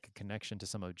we can make a connection to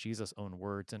some of Jesus' own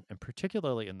words, and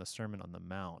particularly in the Sermon on the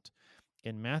Mount.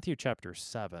 In Matthew chapter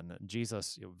 7,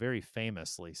 Jesus very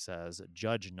famously says,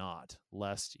 "Judge not,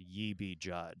 lest ye be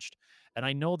judged." And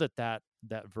I know that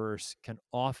verse can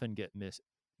often get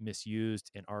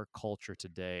misused in our culture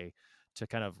today to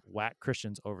kind of whack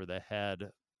Christians over the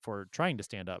head for trying to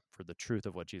stand up for the truth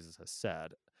of what Jesus has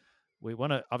said. We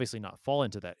want to obviously not fall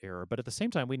into that error, but at the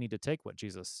same time, we need to take what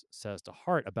Jesus says to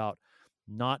heart about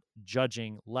not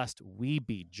judging lest we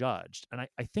be judged. And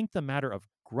I think the matter of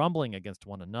grumbling against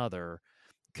one another,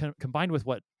 combined with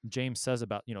what James says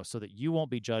about, so that you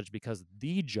won't be judged because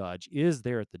the judge is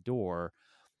there at the door,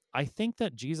 I think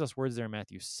that Jesus' words there in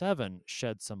Matthew 7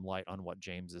 shed some light on what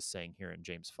James is saying here in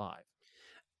James 5.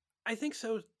 I think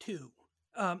so too.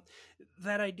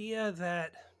 That idea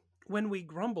that when we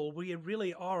grumble, we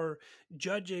really are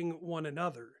judging one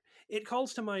another. It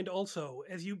calls to mind also,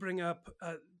 as you bring up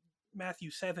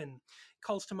Matthew 7,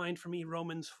 calls to mind for me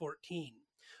Romans 14,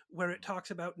 where it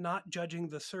talks about not judging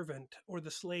the servant or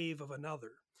the slave of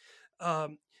another.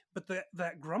 But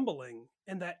that grumbling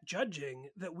and that judging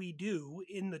that we do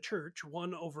in the church,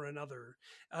 one over another,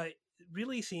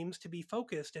 really seems to be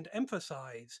focused and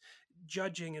emphasize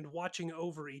judging and watching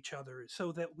over each other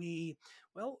so that we,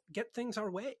 get things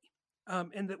our way.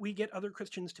 And that we get other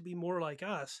Christians to be more like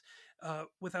us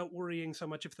without worrying so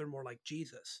much if they're more like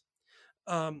Jesus.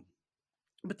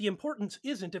 But the importance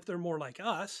isn't if they're more like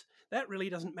us. That really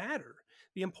doesn't matter.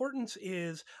 The importance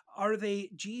is, are they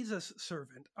Jesus'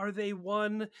 servant? Are they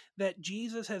one that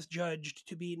Jesus has judged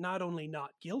to be not only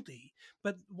not guilty,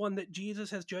 but one that Jesus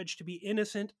has judged to be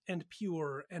innocent and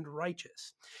pure and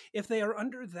righteous? If they are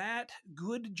under that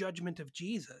good judgment of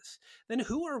Jesus, then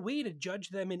who are we to judge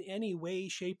them in any way,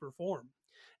 shape, or form?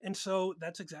 And so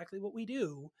that's exactly what we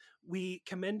do. We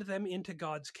commend them into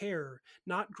God's care,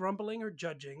 not grumbling or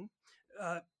judging,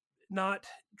 not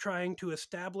trying to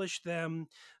establish them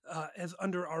as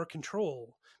under our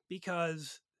control,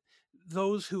 because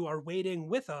those who are waiting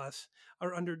with us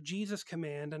are under Jesus'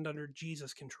 command and under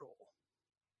Jesus' control.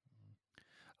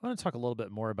 I want to talk a little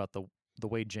bit more about the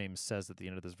way James says at the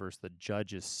end of this verse, the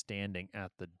judge is standing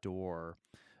at the door.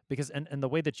 Because, and the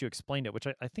way that you explained it, which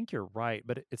I think you're right,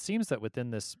 but it seems that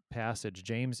within this passage,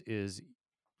 James is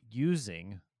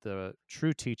using the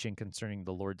true teaching concerning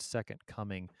the Lord's second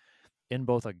coming in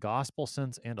both a gospel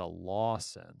sense and a law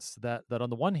sense. That on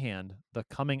the one hand, the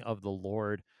coming of the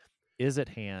Lord is at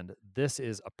hand. This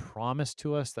is a promise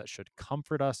to us that should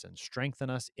comfort us and strengthen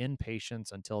us in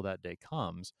patience until that day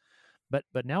comes. But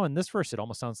now in this verse, it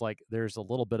almost sounds like there's a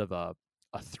little bit of a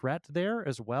threat there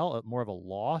as well, more of a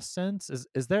law sense.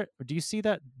 Is there? Do you see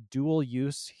that dual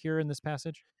use here in this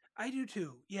passage? I do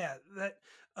too. Yeah, that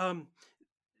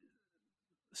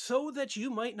so that you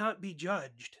might not be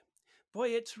judged.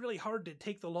 Boy, it's really hard to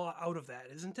take the law out of that,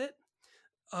 isn't it?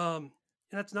 And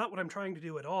that's not what I'm trying to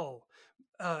do at all.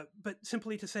 But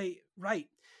simply to say, right,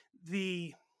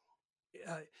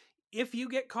 if you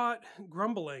get caught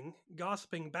grumbling,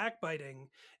 gossiping, backbiting,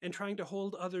 and trying to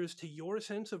hold others to your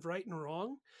sense of right and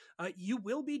wrong, you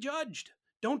will be judged.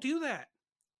 Don't do that.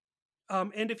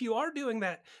 And if you are doing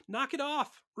that, knock it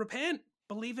off. Repent.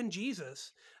 Believe in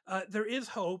Jesus. There is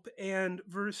hope, and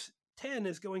verse 10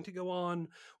 is going to go on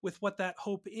with what that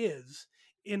hope is.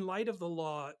 In light of the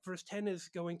law, verse 10 is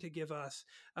going to give us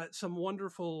some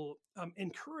wonderful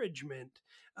encouragement.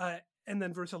 And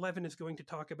then verse 11 is going to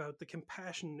talk about the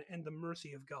compassion and the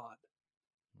mercy of God.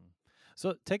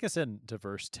 So take us into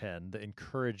verse 10, the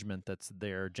encouragement that's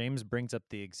there. James brings up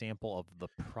the example of the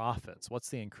prophets. What's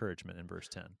the encouragement in verse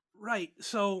 10? Right.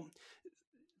 So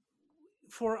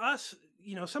for us,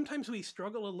 sometimes we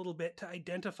struggle a little bit to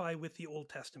identify with the Old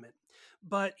Testament.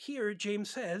 But here, James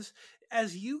says,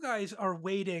 as you guys are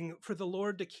waiting for the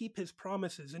Lord to keep his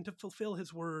promises and to fulfill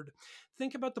his word,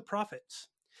 think about the prophets.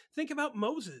 Think about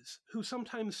Moses, who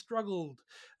sometimes struggled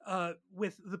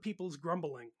with the people's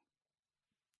grumbling.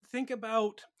 Think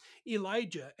about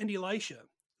Elijah and Elisha.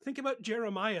 Think about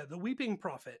Jeremiah, the weeping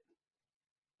prophet.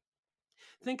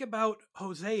 Think about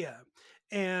Hosea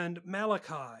and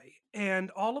Malachi and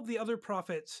all of the other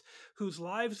prophets whose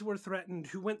lives were threatened,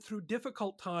 who went through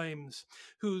difficult times,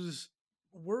 whose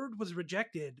word was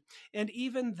rejected, and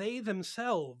even they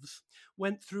themselves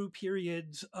went through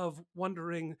periods of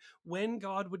wondering when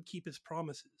God would keep his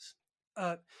promises.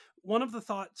 Uh, one of the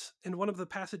thoughts and one of the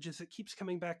passages that keeps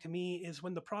coming back to me is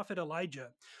when the prophet Elijah,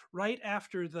 right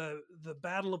after the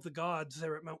battle of the gods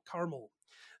there at Mount Carmel,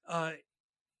 uh,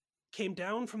 came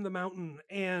down from the mountain,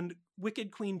 and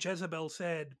wicked Queen Jezebel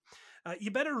said,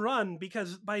 you better run,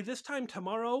 because by this time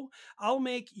tomorrow, I'll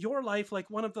make your life like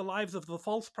one of the lives of the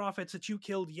false prophets that you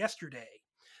killed yesterday.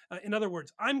 In other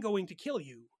words, I'm going to kill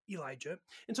you, Elijah.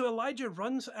 And so Elijah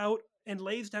runs out and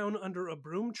lays down under a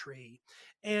broom tree,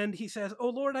 and he says, oh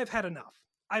Lord, I've had enough.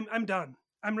 I'm done.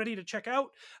 I'm ready to check out.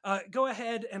 Go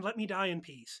ahead and let me die in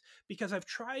peace, because I've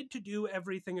tried to do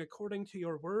everything according to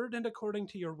your word and according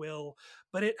to your will,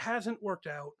 but it hasn't worked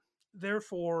out.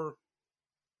 Therefore,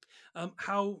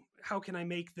 how can I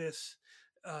make this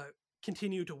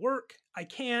continue to work? I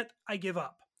can't. I give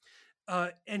up.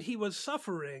 And he was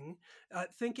suffering,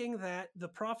 thinking that the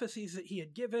prophecies that he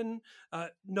had given,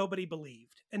 nobody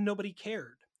believed and nobody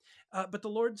cared. But the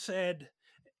Lord said,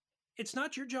 it's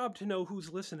not your job to know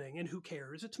who's listening and who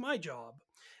cares. It's my job.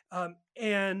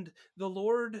 And the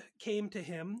Lord came to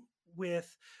him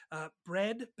with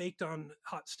bread baked on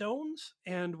hot stones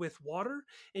and with water.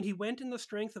 And he went in the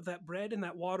strength of that bread and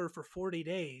that water for 40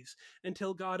 days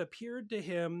until God appeared to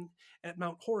him at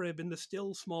Mount Horeb in the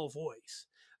still small voice.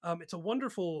 It's a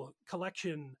wonderful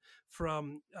collection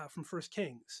from First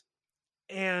Kings.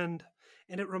 And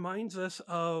it reminds us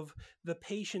of the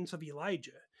patience of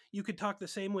Elijah. You could talk the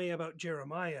same way about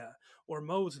Jeremiah or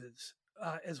Moses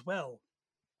as well.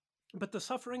 But the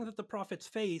suffering that the prophets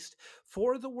faced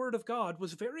for the word of God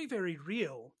was very, very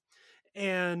real.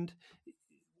 And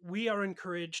we are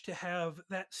encouraged to have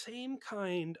that same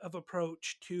kind of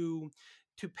approach to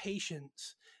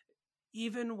patience,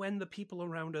 even when the people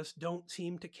around us don't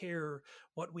seem to care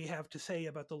what we have to say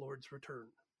about the Lord's return.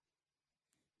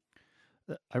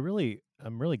 I'm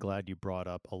really glad you brought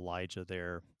up Elijah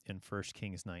there in 1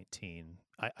 Kings 19.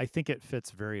 I think it fits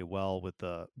very well with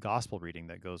the gospel reading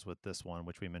that goes with this one,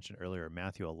 which we mentioned earlier,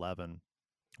 Matthew 11,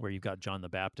 where you've got John the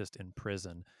Baptist in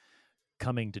prison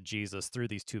coming to Jesus through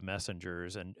these two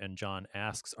messengers. And John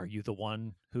asks, are you the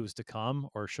one who's to come,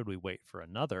 or should we wait for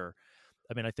another?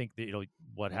 I mean, I think that,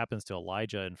 what happens to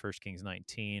Elijah in 1 Kings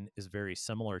 19 is very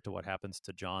similar to what happens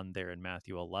to John there in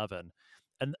Matthew 11.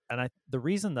 And the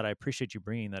reason that I appreciate you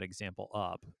bringing that example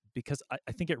up, because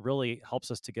I think it really helps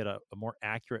us to get a more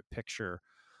accurate picture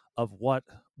of what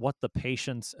the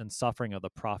patience and suffering of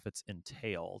the prophets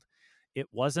entailed. It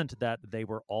wasn't that they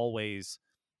were always,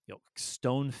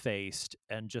 stone-faced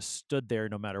and just stood there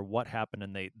no matter what happened,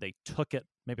 and they took it.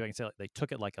 Maybe I can say they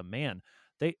took it like a man.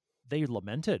 They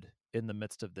lamented in the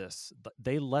midst of this.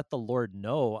 They let the Lord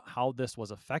know how this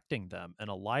was affecting them. And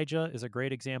Elijah is a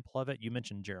great example of it. You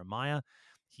mentioned Jeremiah.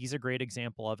 He's a great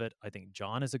example of it. I think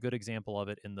John is a good example of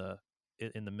it in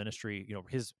the ministry,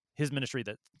 his ministry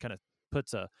that kind of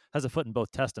has a foot in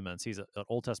both testaments. He's an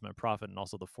Old Testament prophet and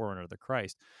also the forerunner of the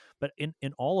Christ. But in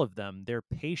all of them, their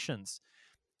patience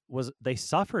they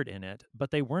suffered in it,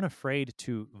 but they weren't afraid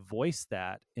to voice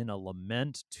that in a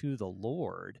lament to the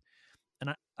Lord. And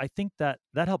I think that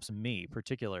helps me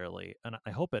particularly, and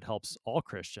I hope it helps all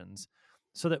Christians,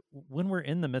 so that when we're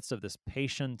in the midst of this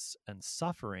patience and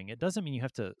suffering, it doesn't mean you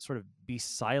have to sort of be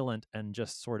silent and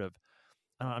just sort of,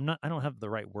 I don't have the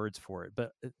right words for it,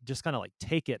 but just kind of like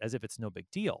take it as if it's no big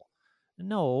deal.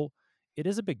 No, it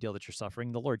is a big deal that you're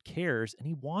suffering. The Lord cares, and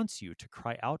he wants you to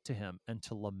cry out to him and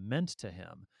to lament to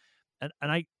him. And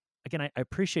I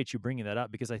appreciate you bringing that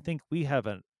up, because I think we have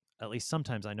at least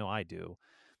sometimes, I know I do,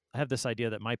 I have this idea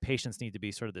that my patients need to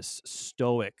be sort of this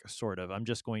stoic sort of, I'm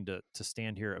just going to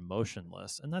stand here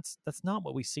emotionless. And that's not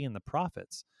what we see in the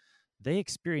prophets. They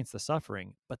experience the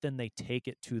suffering, but then they take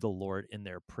it to the Lord in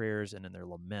their prayers and in their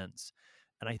laments.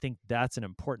 And I think that's an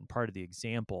important part of the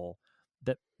example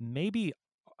that maybe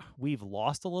we've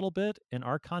lost a little bit in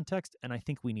our context, and I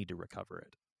think we need to recover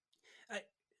it.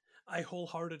 I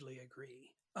wholeheartedly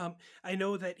agree. I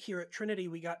know that here at Trinity,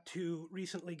 we got to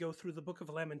recently go through the Book of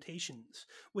Lamentations,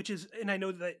 and I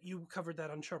know that you covered that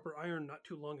on Sharper Iron not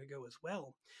too long ago as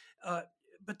well.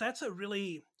 But that's a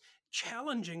really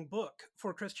challenging book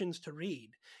for Christians to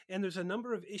read. And there's a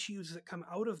number of issues that come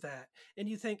out of that. And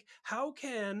you think, how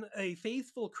can a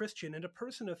faithful Christian and a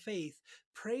person of faith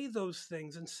pray those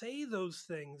things and say those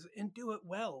things and do it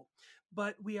well?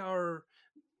 But we are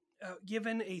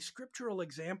given a scriptural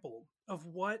example of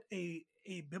what a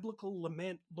biblical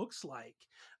lament looks like.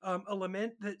 A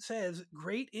lament that says,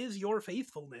 "Great is your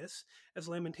faithfulness," as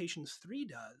Lamentations 3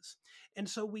 does. And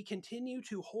so we continue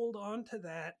to hold on to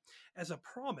that as a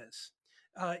promise,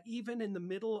 even in the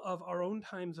middle of our own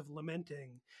times of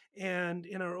lamenting and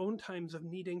in our own times of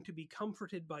needing to be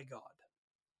comforted by God.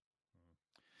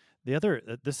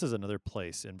 This is another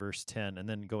place in verse 10 and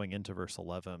then going into verse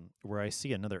 11 where I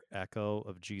see another echo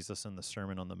of Jesus in the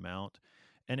Sermon on the Mount.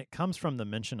 And it comes from the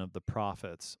mention of the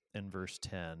prophets in verse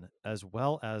 10, as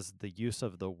well as the use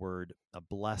of the word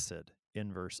blessed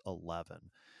in verse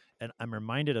 11. And I'm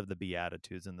reminded of the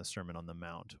Beatitudes in the Sermon on the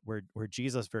Mount, where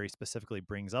Jesus very specifically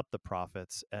brings up the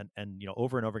prophets, and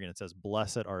over and over again it says,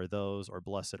 "Blessed are those," or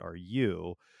 "Blessed are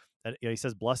you." And he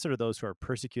says, "Blessed are those who are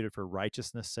persecuted for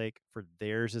righteousness' sake, for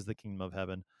theirs is the kingdom of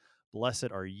heaven.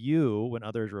 Blessed are you when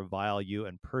others revile you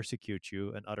and persecute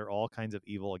you and utter all kinds of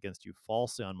evil against you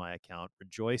falsely on my account.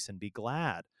 Rejoice and be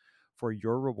glad, for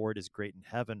your reward is great in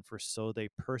heaven, for so they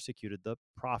persecuted the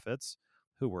prophets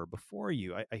who were before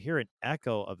you." I hear an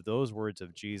echo of those words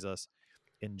of Jesus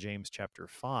in James chapter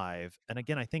 5. And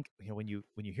again, I think when you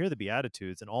hear the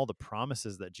Beatitudes and all the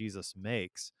promises that Jesus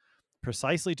makes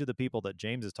precisely to the people that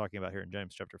James is talking about here in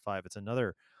James chapter 5, it's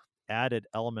another added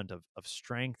element of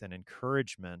strength and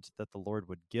encouragement that the Lord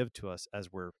would give to us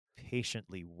as we're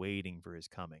patiently waiting for his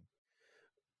coming.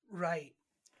 Right.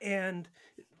 And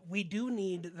we do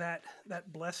need that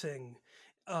blessing,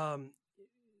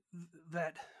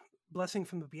 that blessing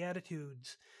from the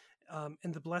Beatitudes,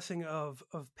 and the blessing of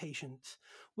patience.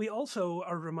 We also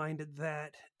are reminded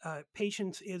that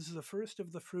patience is the first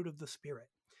of the fruit of the Spirit.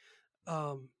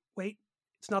 Wait,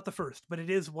 it's not the first, but it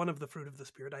is one of the fruit of the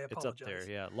Spirit. I apologize. It's up there,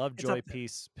 yeah. Love, joy,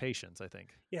 peace, patience, I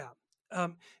think. Yeah.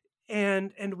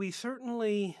 And we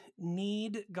certainly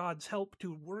need God's help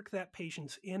to work that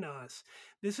patience in us.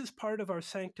 This is part of our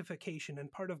sanctification and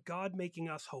part of God making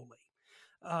us holy.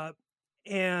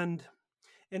 And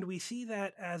we see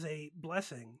that as a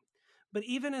blessing. But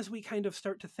even as we kind of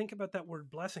start to think about that word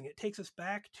blessing, it takes us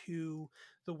back to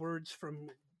the words from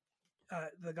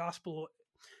the Gospel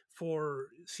for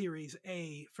Series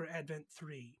A for Advent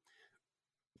 3,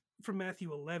 from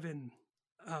Matthew 11,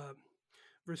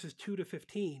 verses 2 to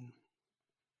 15.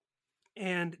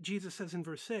 And Jesus says in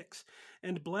verse 6,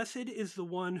 "And blessed is the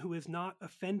one who is not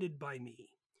offended by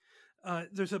me."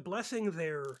 There's a blessing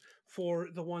there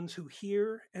for the ones who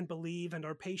hear and believe and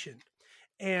are patient.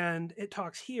 And it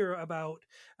talks here about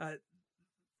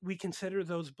we consider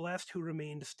those blessed who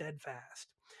remained steadfast.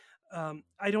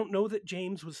 I don't know that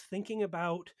James was thinking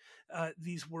about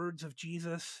these words of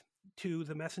Jesus to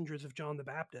the messengers of John the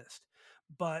Baptist,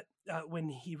 but when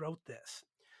he wrote this,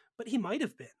 but he might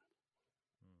have been.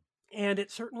 And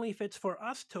it certainly fits for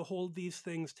us to hold these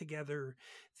things together,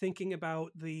 thinking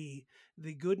about the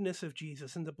goodness of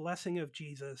Jesus and the blessing of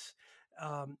Jesus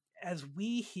as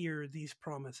we hear these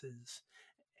promises,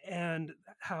 and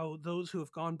how those who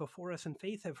have gone before us in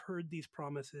faith have heard these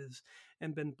promises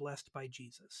and been blessed by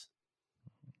Jesus.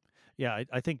 Yeah,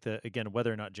 I think that, again,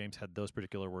 whether or not James had those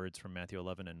particular words from Matthew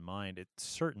 11 in mind, it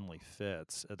certainly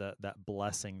fits that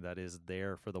blessing that is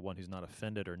there for the one who's not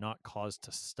offended or not caused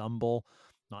to stumble,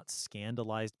 not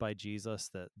scandalized by Jesus,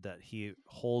 that he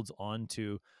holds on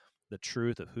to the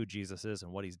truth of who Jesus is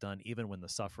and what he's done, even when the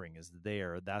suffering is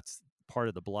there. That's part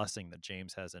of the blessing that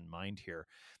James has in mind here.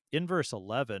 In verse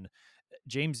 11,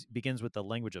 James begins with the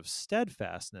language of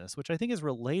steadfastness, which I think is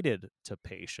related to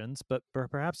patience, but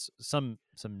perhaps some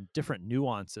different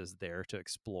nuances there to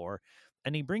explore.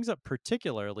 And he brings up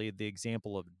particularly the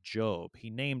example of Job. He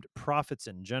named prophets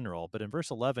in general, but in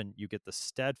verse 11, you get the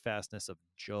steadfastness of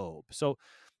Job. So,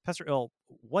 Pastor Ill,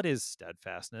 what is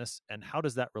steadfastness, and how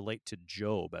does that relate to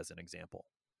Job as an example?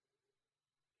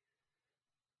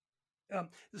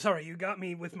 Sorry, you got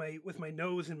me with my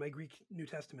nose in my Greek New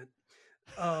Testament.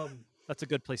 That's a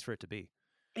good place for it to be.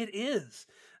 It is.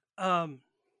 The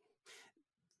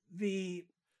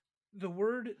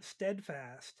word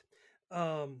steadfast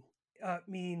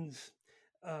means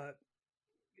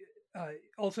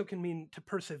also can mean to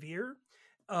persevere,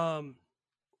 and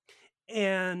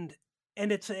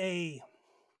it's a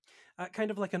kind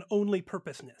of like an only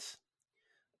purposeness.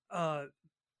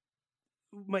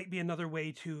 Might be another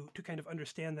way to kind of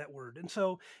understand that word. And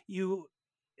so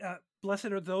blessed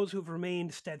are those who've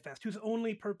remained steadfast, whose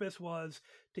only purpose was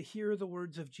to hear the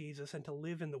words of Jesus and to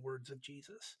live in the words of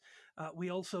Jesus. We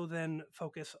also then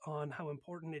focus on how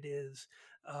important it is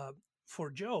for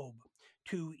Job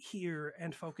to hear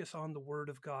and focus on the word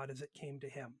of God as it came to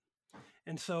him.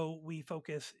 And so we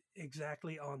focus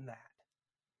exactly on that.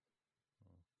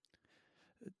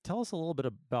 Tell us a little bit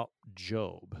about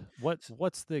Job.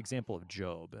 What's the example of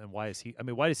Job, and why is he? I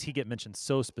mean, why does he get mentioned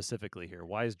so specifically here?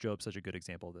 Why is Job such a good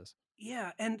example of this?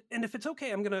 Yeah, and if it's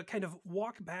okay, I'm going to kind of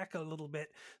walk back a little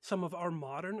bit some of our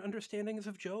modern understandings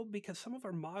of Job, because some of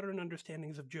our modern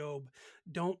understandings of Job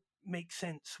don't make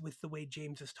sense with the way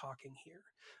James is talking here.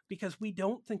 Because we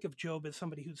don't think of Job as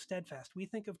somebody who's steadfast. We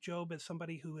think of Job as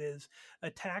somebody who is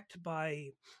attacked by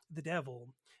the devil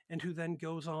and who then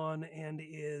goes on and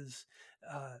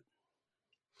uh,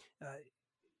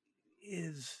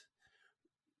 is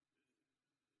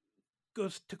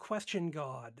goes to question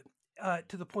God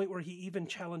to the point where he even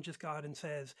challenges God and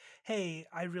says, "Hey,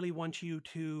 I really want you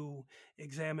to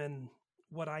examine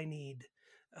what I need,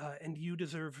 and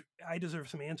I deserve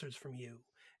some answers from you."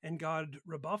 And God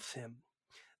rebuffs him.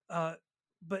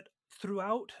 But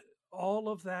throughout all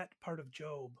of that part of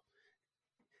Job,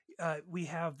 we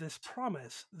have this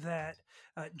promise that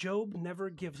Job never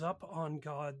gives up on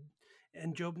God,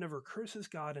 and Job never curses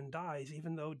God and dies,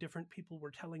 even though different people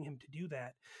were telling him to do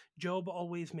that. Job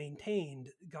always maintained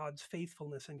God's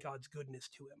faithfulness and God's goodness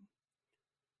to him.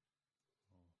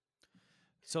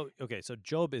 So, okay, so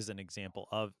Job is an example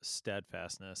of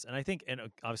steadfastness. And I think, and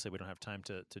obviously we don't have time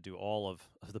to do all of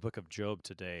the book of Job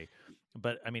today,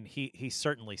 but I mean, he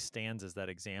certainly stands as that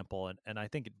example. And I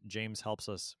think James helps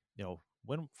us,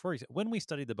 when we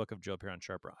study the book of Job here on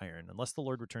Sharper Iron, unless the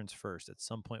Lord returns first, at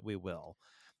some point we will,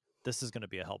 this is going to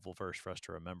be a helpful verse for us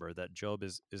to remember that Job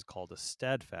is called a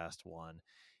steadfast one.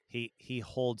 He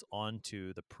holds on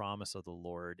to the promise of the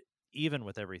Lord, even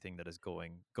with everything that is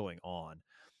going on.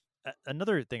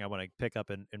 Another thing I want to pick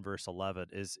up in verse 11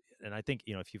 is, and I think,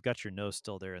 if you've got your nose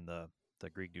still there in the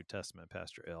Greek New Testament,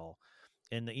 Pastor Ill,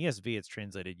 in the ESV, it's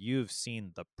translated, "You've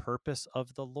seen the purpose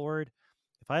of the Lord."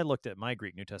 If I looked at my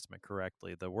Greek New Testament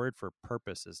correctly, the word for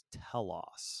purpose is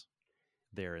telos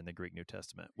there in the Greek New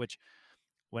Testament, which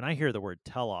when I hear the word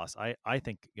telos, I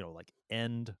think, like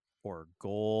end or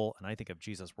goal, and I think of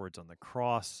Jesus' words on the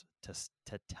cross,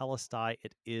 to telestai,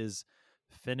 it is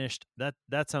finished.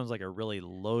 That sounds like a really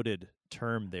loaded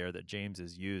term there that James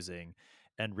is using,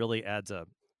 and really adds a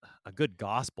good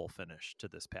gospel finish to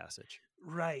this passage.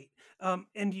 Right.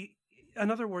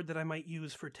 Another word that I might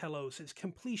use for telos is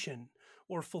completion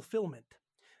or fulfillment.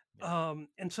 Yeah.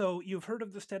 And so you've heard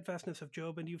of the steadfastness of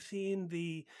Job, and you've seen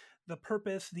the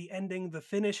purpose, the ending, the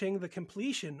finishing, the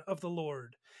completion of the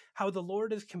Lord, how the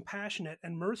Lord is compassionate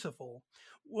and merciful.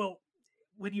 Well,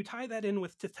 when you tie that in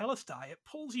with tetelestai, it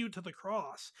pulls you to the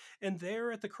cross. And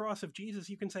there at the cross of Jesus,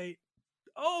 you can say,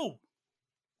 "Oh,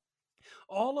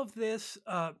 all of this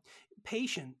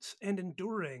patience and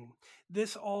enduring,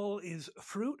 this all is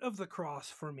fruit of the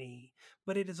cross for me,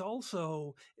 but it is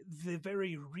also the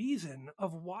very reason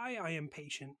of why I am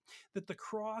patient, that the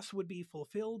cross would be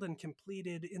fulfilled and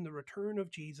completed in the return of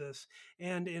Jesus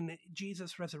and in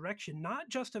Jesus' resurrection, not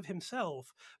just of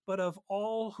himself, but of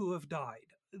all who have died,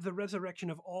 the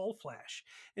resurrection of all flesh."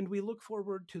 And we look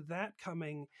forward to that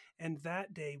coming and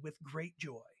that day with great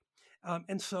joy.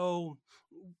 And so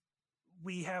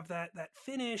we have that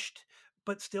finished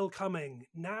but still coming,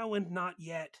 now and not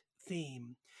yet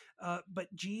theme.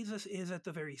 But Jesus is at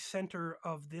the very center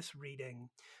of this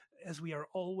reading, as we are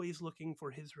always looking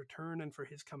for his return and for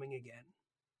his coming again.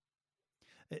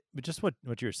 But just what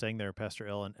you were saying there, Pastor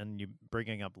Ill, and you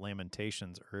bringing up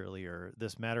Lamentations earlier,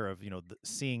 this matter of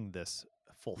seeing this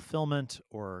fulfillment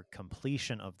or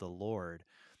completion of the Lord,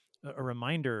 a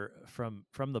reminder from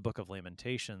the book of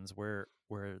Lamentations where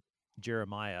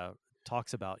Jeremiah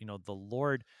talks about, the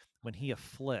Lord, when he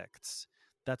afflicts,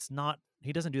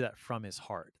 he doesn't do that from his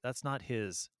heart. That's not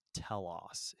his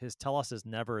telos. His telos is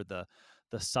never the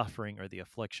suffering or the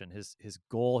affliction. His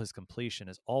goal, his completion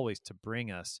is always to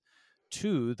bring us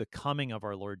to the coming of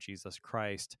our Lord Jesus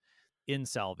Christ in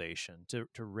salvation, to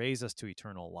raise us to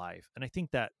eternal life. And I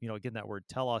think that, again, that word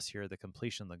telos here, the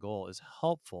completion, the goal, is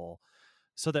helpful,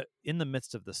 so that in the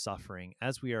midst of the suffering,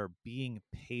 as we are being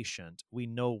patient, we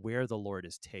know where the Lord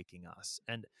is taking us.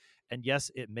 And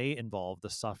yes, it may involve the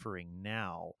suffering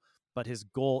now, but his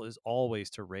goal is always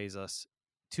to raise us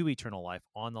to eternal life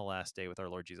on the last day with our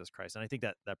Lord Jesus Christ. And I think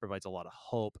that provides a lot of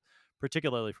hope,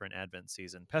 particularly for an Advent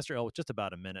season. Pastor El, with just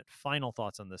about a minute, final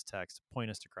thoughts on this text. Point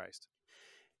us to Christ.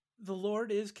 The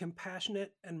Lord is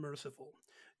compassionate and merciful.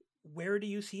 Where do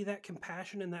you see that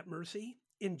compassion and that mercy?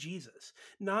 In Jesus.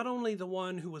 Not only the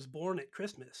one who was born at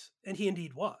Christmas, and he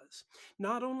indeed was,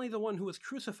 not only the one who was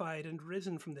crucified and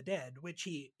risen from the dead, which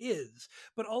he is,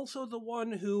 but also the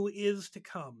one who is to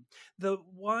come, the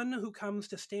one who comes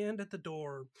to stand at the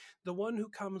door, the one who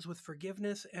comes with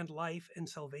forgiveness and life and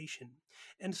salvation.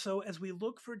 And so as we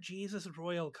look for Jesus'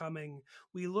 royal coming,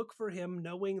 we look for him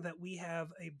knowing that we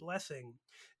have a blessing.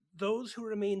 Those who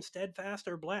remain steadfast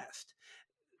are blessed.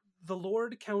 The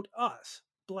Lord count us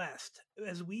blessed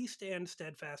as we stand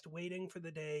steadfast, waiting for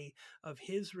the day of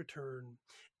his return.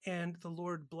 And the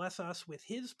Lord bless us with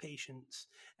his patience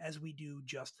as we do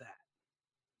just that.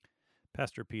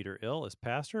 Pastor Peter Ill is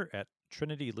pastor at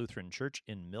Trinity Lutheran Church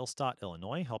in Millstadt,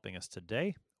 Illinois, helping us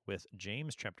today with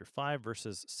James chapter 5,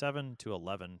 verses 7 to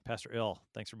 11. Pastor Ill,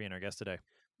 thanks for being our guest today.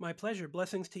 My pleasure.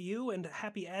 Blessings to you, and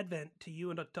happy Advent to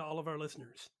you and to all of our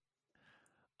listeners.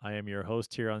 I am your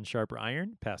host here on Sharper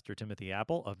Iron, Pastor Timothy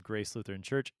Apple of Grace Lutheran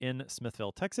Church in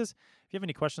Smithville, Texas. If you have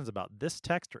any questions about this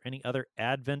text or any other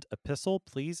Advent epistle,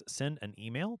 please send an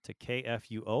email to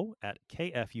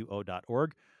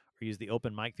kfuo@kfuo.org or use the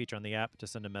open mic feature on the app to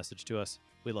send a message to us.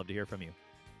 We'd love to hear from you.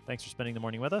 Thanks for spending the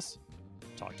morning with us.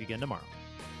 Talk to you again tomorrow.